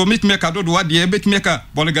Hospital metimi aka Dodo Wade metimi aka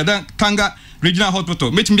Bolgadan Kanga Regional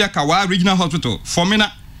Hospital metimi aka Wa Regional Hospital Formina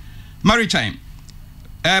Maritime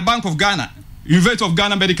Bank of Ghana University of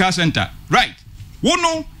Ghana Medical Center right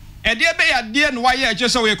wono e de be ya de no waye che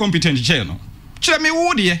so we competent che no che me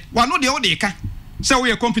wo de wa no de wo de ka se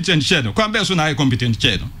we competent che no kwan be so na competent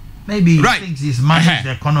che no maybe he thinks he's managed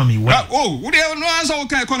the economy well wo de no answer wo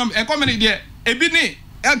ka economy de ebi ni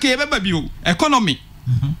okay beba bio economy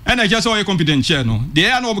and I just saw a competent chair no they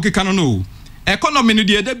are no okay no economy no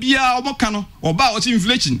de bia omo ka no oba o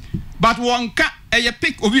inflation but one ka e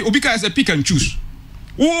pick obi ka as a pick and choose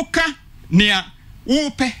wo ka nea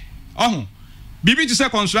wo pe bibi to say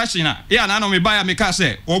construction na ya na no me buy me ka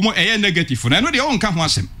say omo e negative na no de won ka ho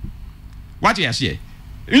asem what you say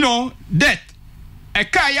you know debt e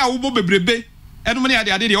ka ya wo bebrebe eno me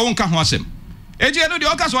ade de won ka ho asem eji eno de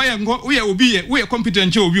oka so ye ngo we obi ye we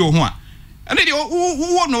competent obi o ho a eno de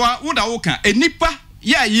wo no wo da wo ka enipa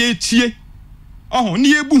ya ye tie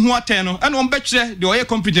ni ebu ho aten no eno mbe kire de oye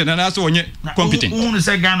competent na so onye competent who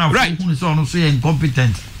say Ghana who so no so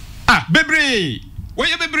incompetent bebre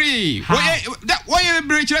woye bebre woye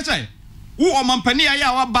bebre kire say wo omampani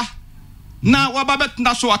ya waba na waba bet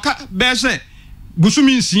na so aka be se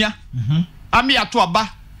gusumi nsia ami ato aba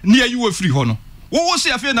ni ayi wo free ho no wo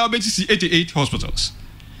see afia na obetisi 88 hospitals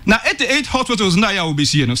na 88 hospitals na ya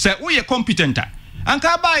obesi no say we competent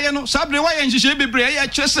anka ba ye no sabre wa ye nhihye bebre ye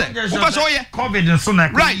chese wo ba so ye covid so na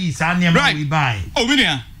right right we buy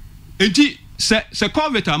minia enti se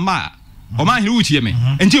covid ama Omanhene wutie me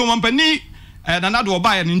enti o mampani na nado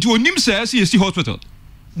oba ye enti onim se hospital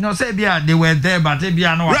no say bia they were there but they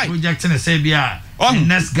bia no project na say bia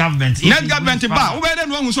next government ba we dey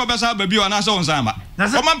no hu so besa ba bia na so nsamba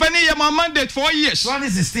o mampani ye my mandate 4 years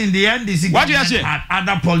 2016 the NDC government had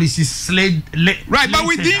other policies right but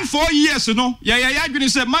within 4 years no ya adwene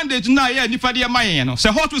say mandate na ye nipa de mayen no say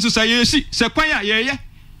hospital say ye si say kwan ya ye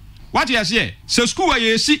what you say say school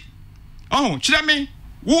ye si kire me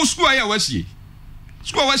wo school ya wasi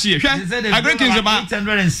school wasi hwe agriculture about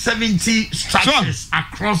 870 structures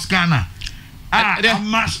across Ghana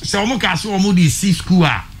so omo ka so omo di school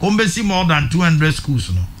kombesi more than 200 schools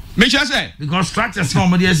no make sure say because structures no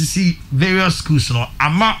omo di see various schools no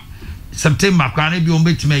ama September kwa na bi omo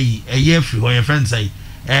betima yi a year free or your friend say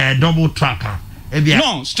double tracker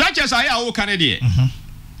no structures are all Canada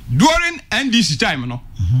during NDC time no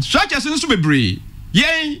structures nso bebre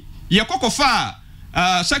ye kokofa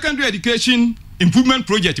secondary education improvement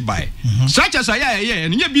project by structures are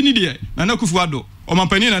nye bi ni de na Akufo Addo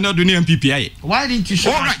Omanhene na do ni MPPI why didn't you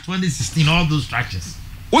show 2016 all those structures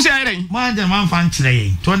who say anything man fan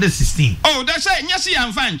chire 2016 that's say nyasi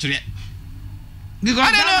am fan chire because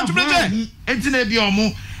I don't know to etina bi omo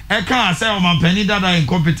e kan say Omanhene dada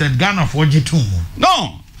incompetent Ghana for G2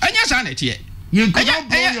 no anya sa na tie you could not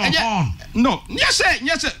blow your horn no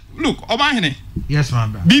nyase look Omanhene yes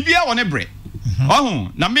man bibia won e bre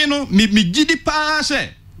na me no me gidi pa se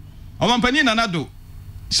Omanhene na nado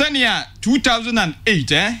senia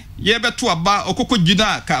 2008 ye beto aba okoko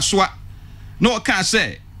gida kaswa no ka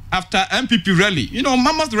say after MPP rally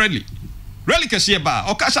mammoth rally kase ba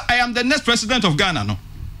okasa I am the next president of Ghana no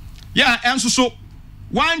enso so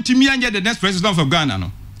one timi anye the next president of Ghana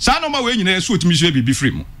no sa no ma we nyina so timi so bibi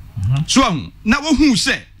free mu so na wo hu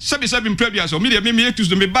se sebi previous me de me etus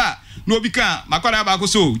do me ba no obi ka makwara ba ko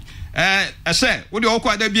so say wo de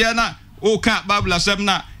okwa da bia na o ka babla sem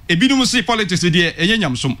na ebinum see politics de enye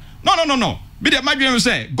nyamsom no be de madwen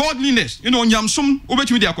say godliness nyamsom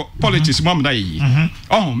obetumi de politics mom da yi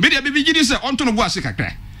me de bibi gidi say onto no boase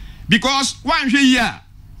kakra because wan hwe yi a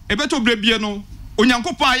ebeto brebie no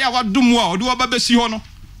onyankopon aya wadom a ode oba besi ho no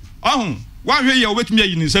wan hwe yi a obetumi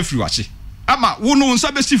ayi ni nsa firi wache ama wo no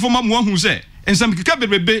nsa besi fo ma mo ahu say ensam kika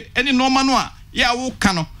bebrebe eni normal no a ya wo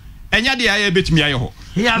ka no enya de aya betumi aye ho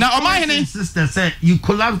na Omanhene sister say you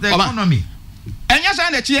collapse the economy enya sa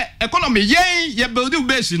na tie economy ye build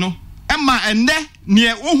base no ema enne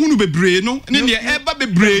ne ohunu bebre no ne eba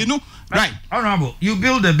bebre no right honorable you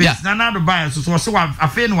build a base na na do buy so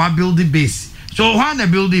afa no build the base so how na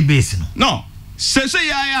build the base no say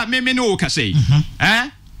ya me no ka say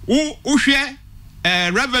wo hwe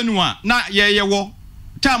revenue na ye wo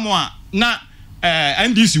tamwa na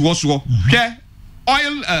NDC wo so hwe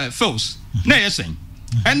oil fills na yesen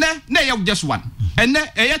and then na ye just one and then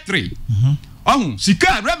 3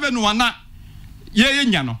 sika revenue na ye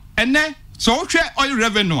nya no and then so hwe oil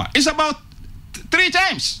revenue it's about 3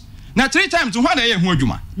 times. Now 3 times to what I hear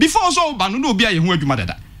juma. Before so ba no be a hear juma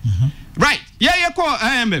dada. Right. Yeah, call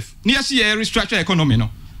IMF. Near see a restructure economy no.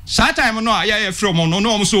 Sa time no yeah from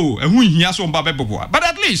no so Nhyiaeso ba bebo. But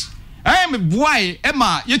at least I am boy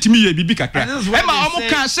Emma yetimi ye bibi kakra. Emma omo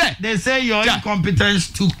kan say they say your incompetence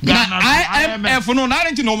to Ghana. IMF no na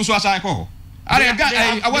rent no so asai ko.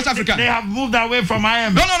 West Africa. They have moved away from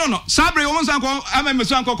IMF. No. Sabre omo sanko IMF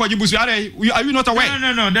sanko ko jibusu. Are you not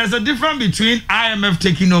aware? No. There's a difference between IMF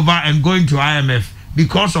taking over and going to IMF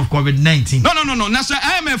because of COVID-19. No. Na say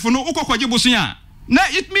IMF no uko jibusu ya. Now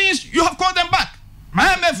it means you have called them back.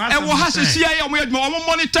 IMF and what has CIA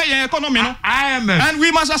monitor your economy no? IMF and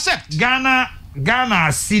we must accept Ghana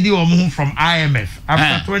city from IMF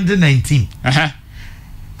after 2019.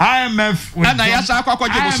 IMF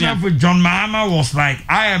with John Mahama was like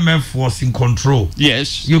IMF was in control.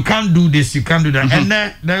 Yes, you can't do this, you can't do that, and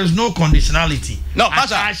there is no conditionality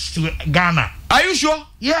attached to Ghana. Are you sure?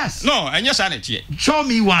 Yes. No, and yes, I need show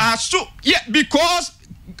me one. Because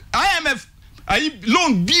IMF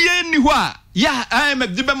loan be anywhere. Yeah,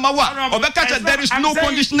 IMF the Mawa. Obeka there is no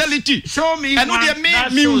conditionality. Show me. And what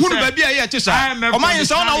me who baby here chesa. O man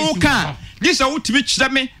say ona wo kan. This a what which say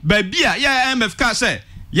me baby yeah IMF can say.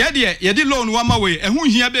 Yeah the loan wa ma we ehun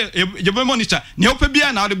hia be je be monitor. Ne opa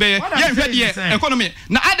bia na o de be yeah hwe the economy.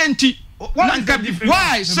 Na identity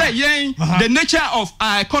why say the nature of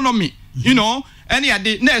our economy, you know, any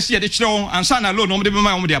ade na ese de kire and san na loan o de be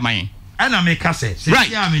ma o de aman. And I make say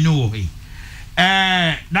me know the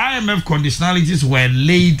IMF conditionalities were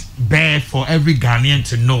laid bare for every Ghanaian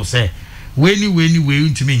to know. Say, when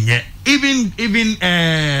to me, even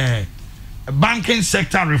banking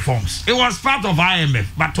sector reforms. It was part of IMF,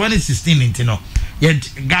 but 2016, you know, yet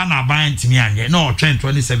Ghana buying to me and yet no trend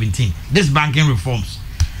 2017. This banking reforms.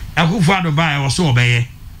 Akufo Addo was so obey,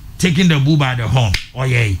 taking the bull by the horn. Oh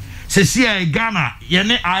yeah, say Ghana,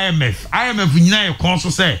 yene IMF, you know, also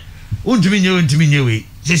say, untimidate.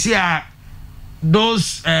 Say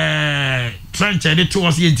those trench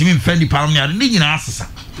towards the intimate Fendi Palmia,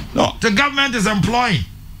 no, the government is employing.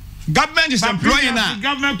 Government is employing now.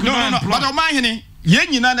 Government no. But Omanhene,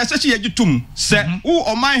 yena na say you tum say who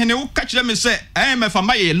Omanhene who catch them say IMF am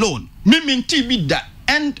buy loan. Me bi da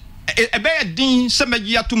and e be din say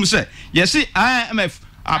me tum say yes IMF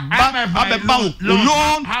about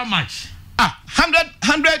loan how much?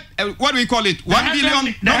 100 what do we call it? 1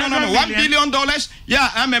 billion? No. $1 billion. Yeah,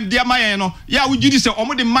 IMF dia maye no. Yeah, we do say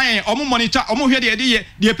omo de maye, omo monitor, omo hwe de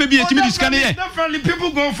pay bi etimi discount here. Definitely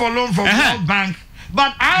people go for loan from World Bank.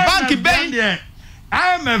 But IMF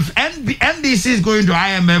NDC is going to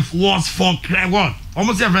IMF was for what?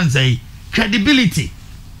 Almost everyone say credibility.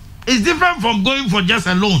 It's different from going for just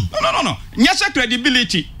a loan. No. Yes,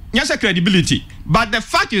 credibility. But the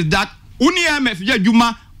fact is that uni IMF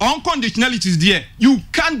Juma on conditionalities there, you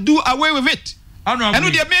can't do away with it. And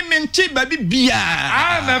with the main baby bia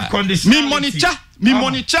IMF conditionality. Me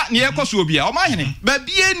monitor near Kosobia. Omanhene.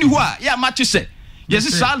 Baby anywhere, yeah, match say. Yes,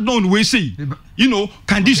 it's all known we see. You know,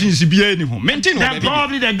 conditions be anything. Maintain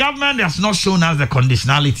probably the government has not shown us the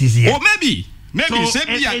conditionalities yet. Or maybe so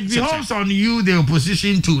it behoves on you, the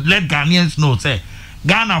opposition, to let Ghanaians know. Say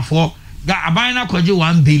Ghana for Abina Kwaji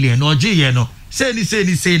 1 billion or G, no. Say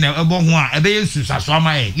now about one.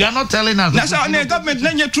 You are not telling us. That's how the government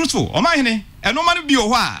then you're truthful. Omanhene. And no man be a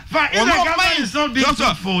while. But the government is not being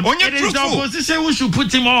truthful. It is the opposition who should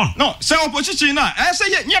put him on. No, say opposition now. I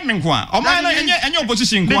say yeah, me kwa. And your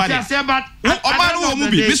opposition kwa. But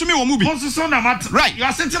right, you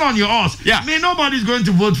are sitting on your horse. Yeah. Me, nobody is going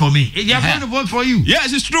to vote for me. They are going to vote for you.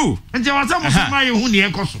 Yes, it's true. And there was some who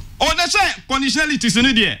near Koso. Oh, that's why conditionalities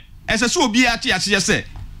in there. As a so be at say,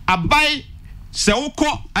 I buy. Se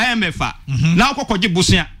woko IMF now kokoje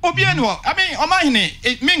busia obi eni ho I mean Omanhene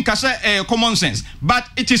it mean ka say common sense but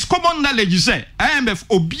it is common knowledge say IMF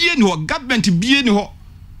obi eni ho government bi eni ho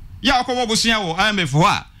ya kowo busia wo IMF ho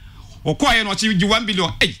a okoye no chi 1 billion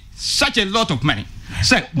such a lot of money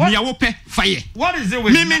say me wo pe fire what is it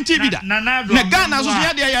with na Ghana so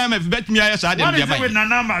ya de IMF bet me ya sa de what is it with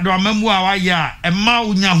Nana do amamu a wa ya e ma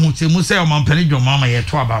unya ho temu say o mampani do mama ye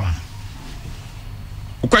to abama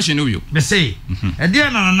question you me say e dey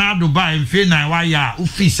na Dubai mfie 9 wa ya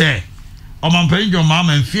ufi say o mampani do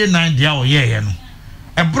mama mfie 9 dia o ye no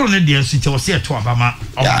e bro ne dia su che o se to abama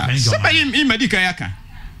o mampani do mama say medical yaka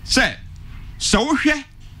say so hwe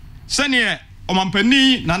se ne o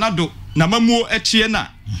mampani nanado na mamuo etie na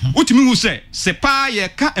utimi hu say se pa ye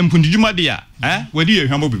ka empundijuma dia wadi ye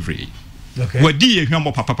hwamo bebre wadi ye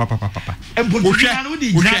hwamo papa empundijuma no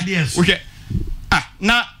di dia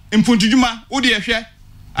na empundijuma odi ye hwe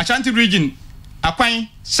Ashanti region akwan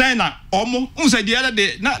say na omo unse the other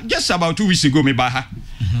day na just about 2 weeks ago me ba ha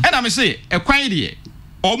and I say akwan de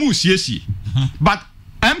omo siesie but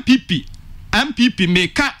MPP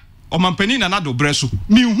meka omampani na nado breso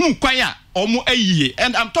mi hu kwan a omo ayiye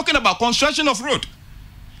and I'm talking about construction of road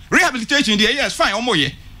rehabilitation the yes fine omo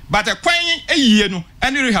ye but akwan ayiye no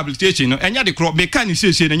any rehabilitation no enya de kro meka ni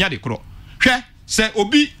siesie na enya de kro hwe se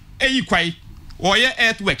obi ayi kwai oye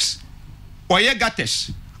earthworks oye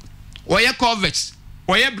gutters oye culverts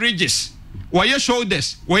oye bridges oye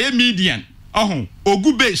shoulders oye median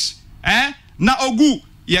ogu base na ogu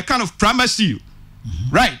ye kind of primary seal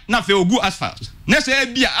right na fe ogu asphalt na say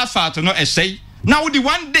bia asphalt no essay now the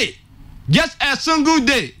one day just a single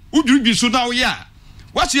day udrubi so now ya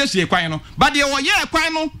what yes ye kwan no but the oye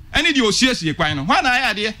kwan no any the osiesie kwan no why na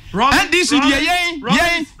ya de and this is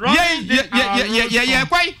ye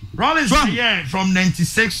kwan Rollins from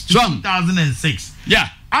 96 to 2006 yeah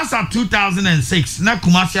as of 2006 na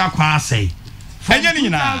Kumasi akwa say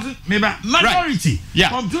majority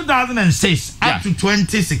from 2006 up to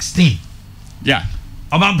 2016 yeah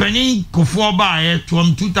Omanhene Kuffuor by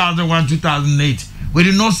from 2001 2008 we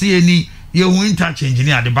did not see any interchange in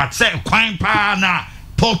here but say kwan pa na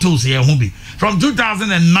portals here from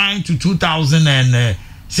 2009 to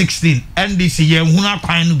 2016 NDC ye huna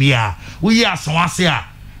kwan bia we are so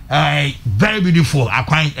very beautiful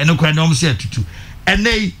akwan and kwan no say tutu and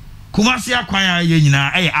they Kumasi akwan ye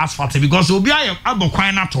nyina asphalt because obi aye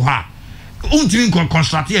abokwan na to ha untimi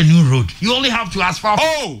construct a new road you only have to asphalt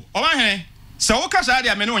Omanhene so woka sa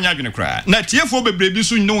dia me no nya dwene kra na tiefo bebrebi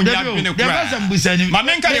so no nya dwene kra ma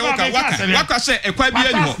menka de waka se ekwa bi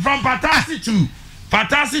ani ho from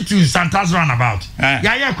Patasi to Santa's roundabout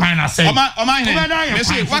ya kwan na say Omanhene me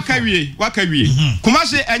say waka wie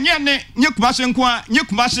Kumasi enye ne nye Kumasi nko a nye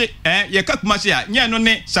Kumasi ye ka Kumasi a nye no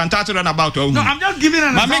ne Santa's roundabout o no I'm just giving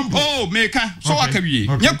an example meka so waka wie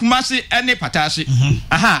nye Kumasi ene Patasi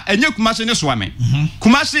enye Kumasi ne Swame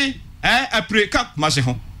Kumasi apreka Kumasi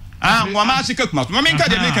ho wama sika Kumasi ma menka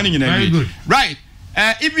de meka ni nyina wie right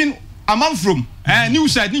even among from new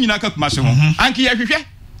side ni nyina ka Kumasi ho anki ye hwehwe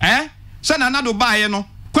sana nado baaye no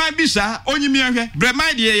kwan bi sa onyimi ahwe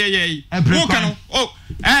bremai de ye wo kan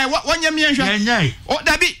wonyami ahwe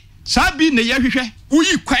dabi sabi ne ye hwehwe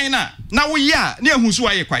uyi kwan na wo ye a na ehunsu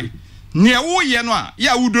aye kwan ne wo ye no a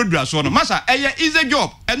ya wudodura so no masa eye is a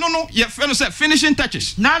job eno no ye fe no say finishing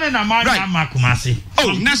touches na na ma Kumasi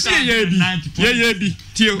na see ye bi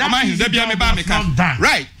tie Omanhene da bia me ba me ka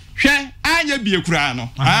right hwe anya bi ekura no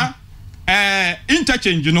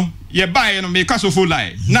interchange no ye buy no me kaso full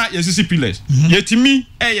line na ye sisi pillars yetimi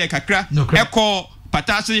ye kakra eko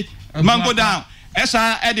Patasi mango down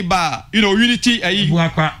esa ediba unity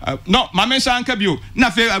no mamensa anka bio na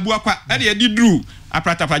fe Abuakwa e de dru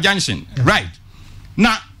Apratapa junction right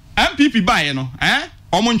na MPP buy no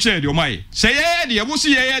omo nche de omaye say ye de wo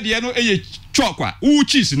si ye de no eye chokwa u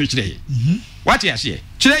cheese no kire what you say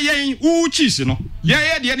kire ye u cheese no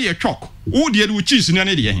ye de ye chok u de u cheese no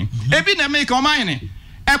ne de ye ebi na make Omanhene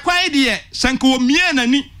ekwai de sanko mie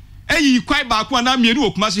nani eyi kwai ba ko na mie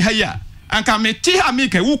ru Kumasi ha ya anka me ti ha me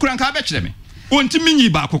ka wu kura nka be kire me ontimi nyi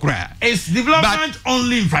ba kokora it's development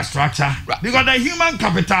only infrastructure because the human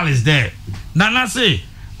capital is there nana say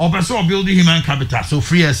opeso building human capital so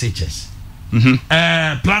free SHS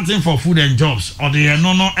planting for food and jobs or the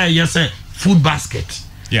yes food basket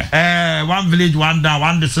one village one down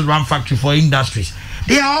one district one factory for industries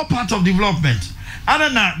they are all part of development other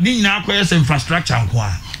na ni na akwa infrastructure nko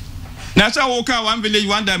na say woka one village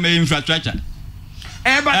one down infrastructure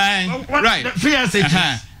right free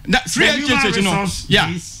SHS that free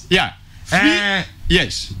SHS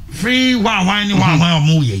yes free one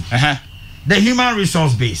the human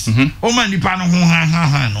resource base o man nipa no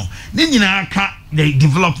ho no ni nyina ka the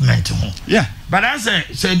development but I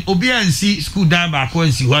said obi ansi school down back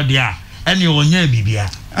when si ho dia ene onya bibia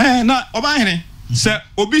na Omanhene say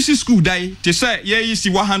obi si school dai te say ye si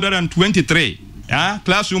 123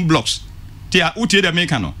 classroom blocks te a utie de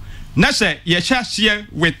make no na say ye share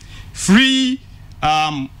with free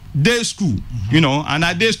day school and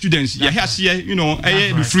our day students ye here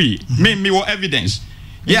free me what evidence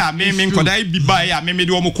me kodai bi ba me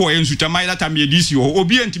de omo ko Nsuta mai that me DC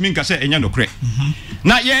obi antimi nka say enya no kre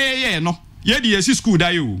na ye no ye de ye school da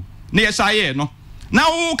yo na ye say no na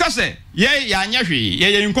wo ka say ye anya hwe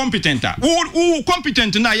ye incompetent wo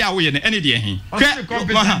competent na ya wo ye ne ene de hin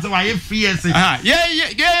competent why ye free ye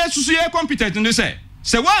susu ye competent no say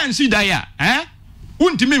one see da ya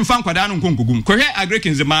untimi mfa nkwada no nkonkogum kohwe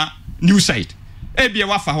agrikinzema new site ebie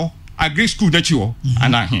wafa ho agri school dachi ho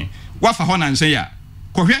anahe wafa ho na nse ya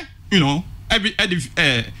kohwe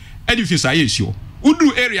edifice ayesio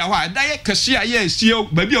Udu area wa da ye kese a ye sie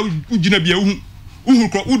ba bia ugina bia uhu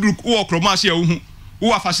kro udu wo kromase a uhu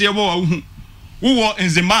wo afase bo wa uhu wo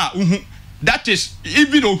enzema uhu. That is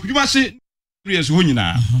even though you must say areas ho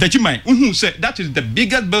nyina tachiman uhu say that is the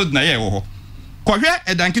biggest build na ye wo kohwe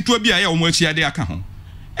edanketo bia ye omo achia de aka ho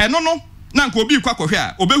eno no na nka obi kwa kohwe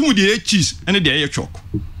a obehu de cheese ene de ye chok.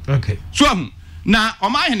 Okay, so na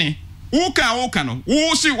Omanhene uka no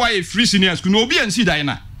wo si why free senior school no obi ansi dan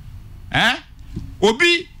na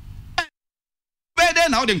obi bede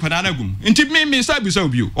na odin kwada na gum nti me say bi say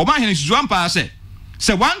obi Omanhene suan pa say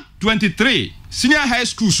 123 senior high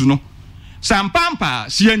schools no sampampa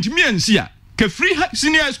si antimi ansi a ke free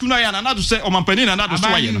senior school no ya na do say omampani na do so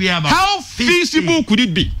ya. How feasible could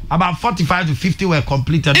it be? About 45 to 50 were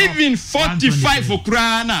completed. Even 45 for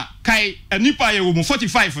krana kai anipa ye wo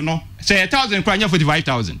 45 no say 1000 krana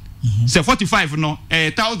 45,000. Say 45 no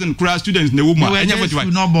 1,000 krana students na wo ma anya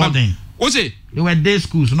 45 not boarding. O say they were day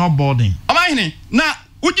schools not boarding. Omanhene na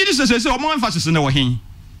ugidi say omo emphasis na wo hen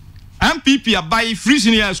MPP abai free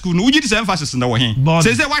senior school no ugidi say emphasis na wo hen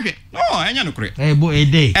say wahwe no anya no kure a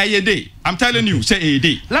day a day. I'm telling you say a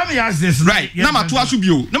day. Let me ask this right na ma to aso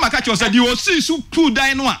bio na maka che say the o see su two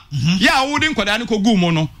dan no a ya wo din kwada ne ko gu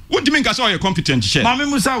mo no wontimi nka say o ye competent share Mami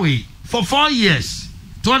Musa we for 4 years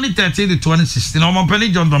 2013 to 2016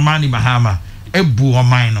 Omanhene John Dramani Mahama ebu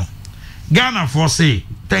oman no Ghana for say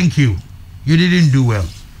thank you didn't do well,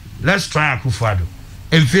 let's try Akufo Addo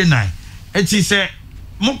mfe 9 eti say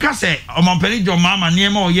muka say Omanhene John Mama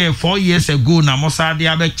niema oye 4 years ago na mosa de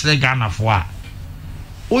abekire Ghana for a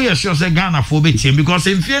oye sure say Ghana for be team because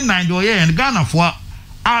mfe 9 do oye and Ghana for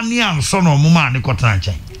ani anso no muma ne kotran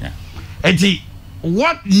chen eti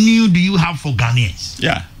what new do you have for Ghanaians?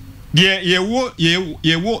 Ye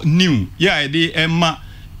wo new de emma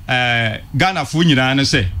Ghana fo nyina ne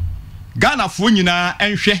say Ghana fo nyina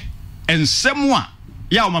enhwe ensem a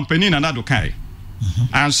ya Omanhene na nado kai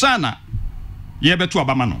ansana ye beto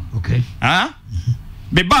abama no. Okay,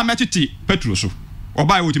 be ba metiti petro so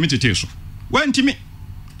oba ye wotimi tete so wantimi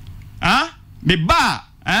me ba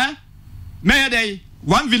me dey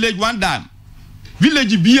one village one dam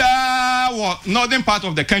village bia wo northern part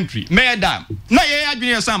of the country me dam na ye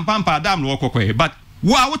adwene sam pampa dam no kokwe but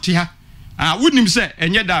wo a wote ha wouldn't say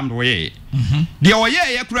enye dam no ye de o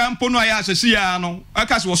ye kura mpo no ya asesi ya no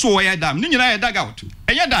aka se wo so wo ye dam ni nyina ye dag out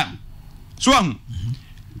enye dam so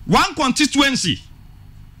one constituency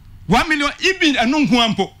 $1 million even enunku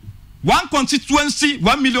ampo one constituency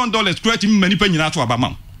 $1 million create many pa nyina to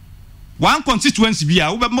abama one constituency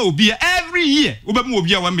bia wo be ma obi every year wo be ma obi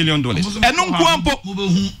 $1 million enunku ampo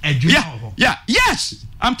yes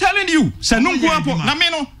I'm telling you se enunku ampo na me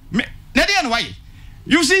no na dey why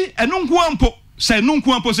you see enunku ampo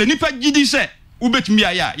se nipa gidi se wo betimi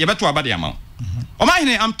aya ye beto abade ama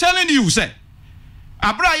Omanhene I'm telling you say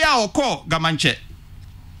abra ya okọ gamanche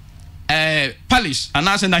palace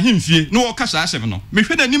anase na himfie no okasa asem no me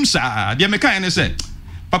hwe nanim saa de me kan ne se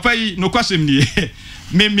papa yi no kwasem ni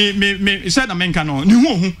me said na menka no ni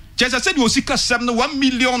hu chese said o sika sem no $1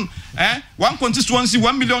 million one constituency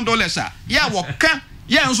 $1 million ya woka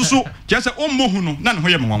ya nsusu chese o mohu no na ne ho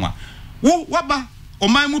ye menwanwa wo waba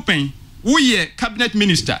oman mu pen wo ye cabinet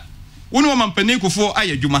minister wonu Omanhene Akufo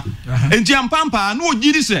ayadwuma enti ampampa na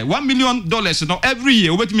ogiri se $1 million no every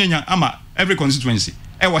year obetumi anya ama every constituency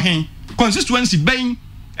wo hen constituency ben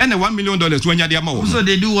and $1 million when you are so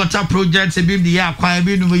they do water projects a bit the acquire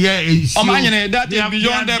Omanhene that is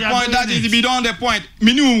beyond the point that is beyond the point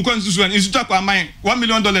minimum constituency Nsuta kwa mine $1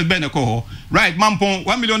 million ben ko right Mampong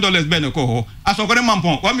 $1 million ben ko asokore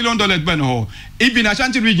Mampong $1 million ben ho even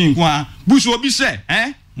Ashanti region kwa busu obi say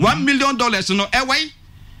 $1 million no away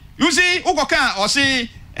you see ukoka or say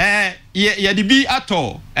ye the be at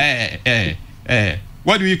all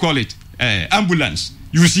what do we call it ambulance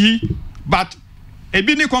you see but a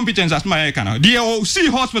bit competence as my can the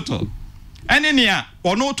OC hospital any near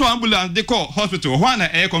or no to ambulance they call hospital one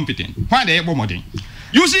air competent one air modern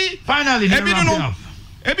you see finally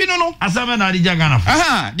ebi no asaba na adija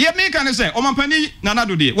Ghana the American say Omanhene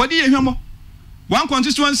nanado de what do you hear one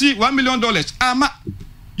constituency $1 million ama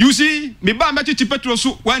you see me ba metiti petrol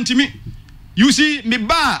so wantimi you see me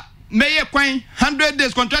ba meye kwan 100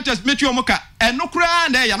 days contractors metu omoka eno kura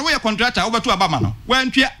na ya no ye contractor obeto abama no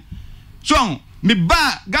wantwa so me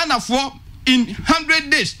ba Ghana for in 100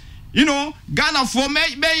 days you know Ghana for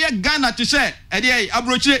meye Ghana to say e dey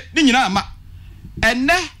abrochire ni nyina ama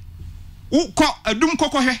enne ukọ adum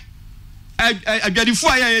kokọhwe adwadifo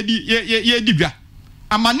aya ye dibia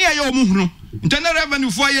amane aye omuhunu internal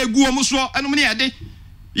revenue fo aye gu omuso enum ne yede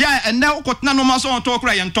Yeah, and now got no mass on talk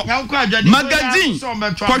right and talk. Magazine.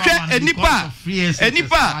 Enipa.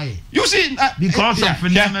 You see, because of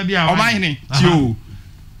Omanhene Yaw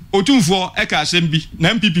Otumfuor eka sembi na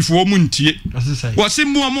MPP for muntie. Was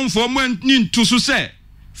him more for mun to say.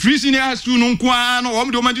 Free senior school no kwa no om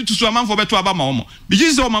de omadi to so aman for beto aba ma omo.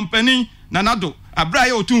 Bigi so omanpani nanado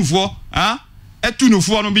abraye Otumfuor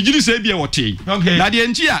etunufo no bigi se bia wote. Na de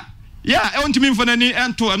entia. Yeah, I want to mean for any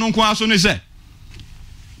ento no kwa so ne say.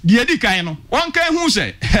 The edikan no one can who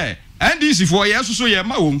say hey and this for years so ye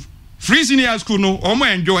ma wom free senior school no omo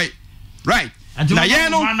enjoy right na ye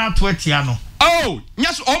no na 20 no oh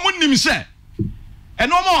yes omo nim say e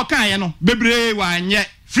no mo kan ye no bebre wa anye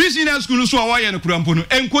free senior school so wo ye no kurampo no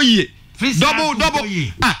enko yie double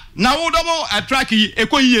na wo double attract yi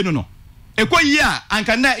ekoyie no ekoyie a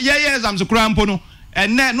anka na ye exams kurampo no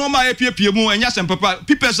and then no my pie mu enya sem papa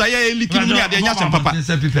people say leaking mu ade enya sem papa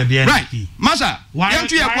right masa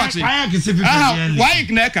yantu ye kwase why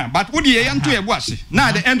na kan but wo de yantu ye boase na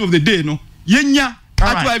at the end of the day no yenya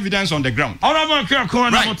actual evidence on the ground honorable Akuoko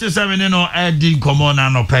na mote 7 no edi komo na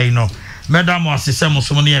no pay no madam asese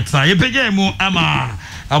musomo ne etra ye pege mu ama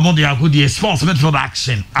amode agudi sports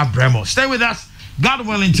production abremo stay with us God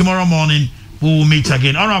willing tomorrow morning we will meet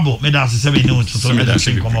again. Honorable, Medal 7 no to Medal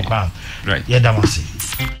Komo kwa. Right. Yeah, damasi.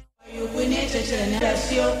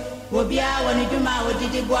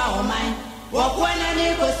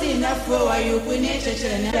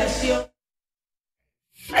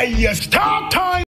 Hey, start time.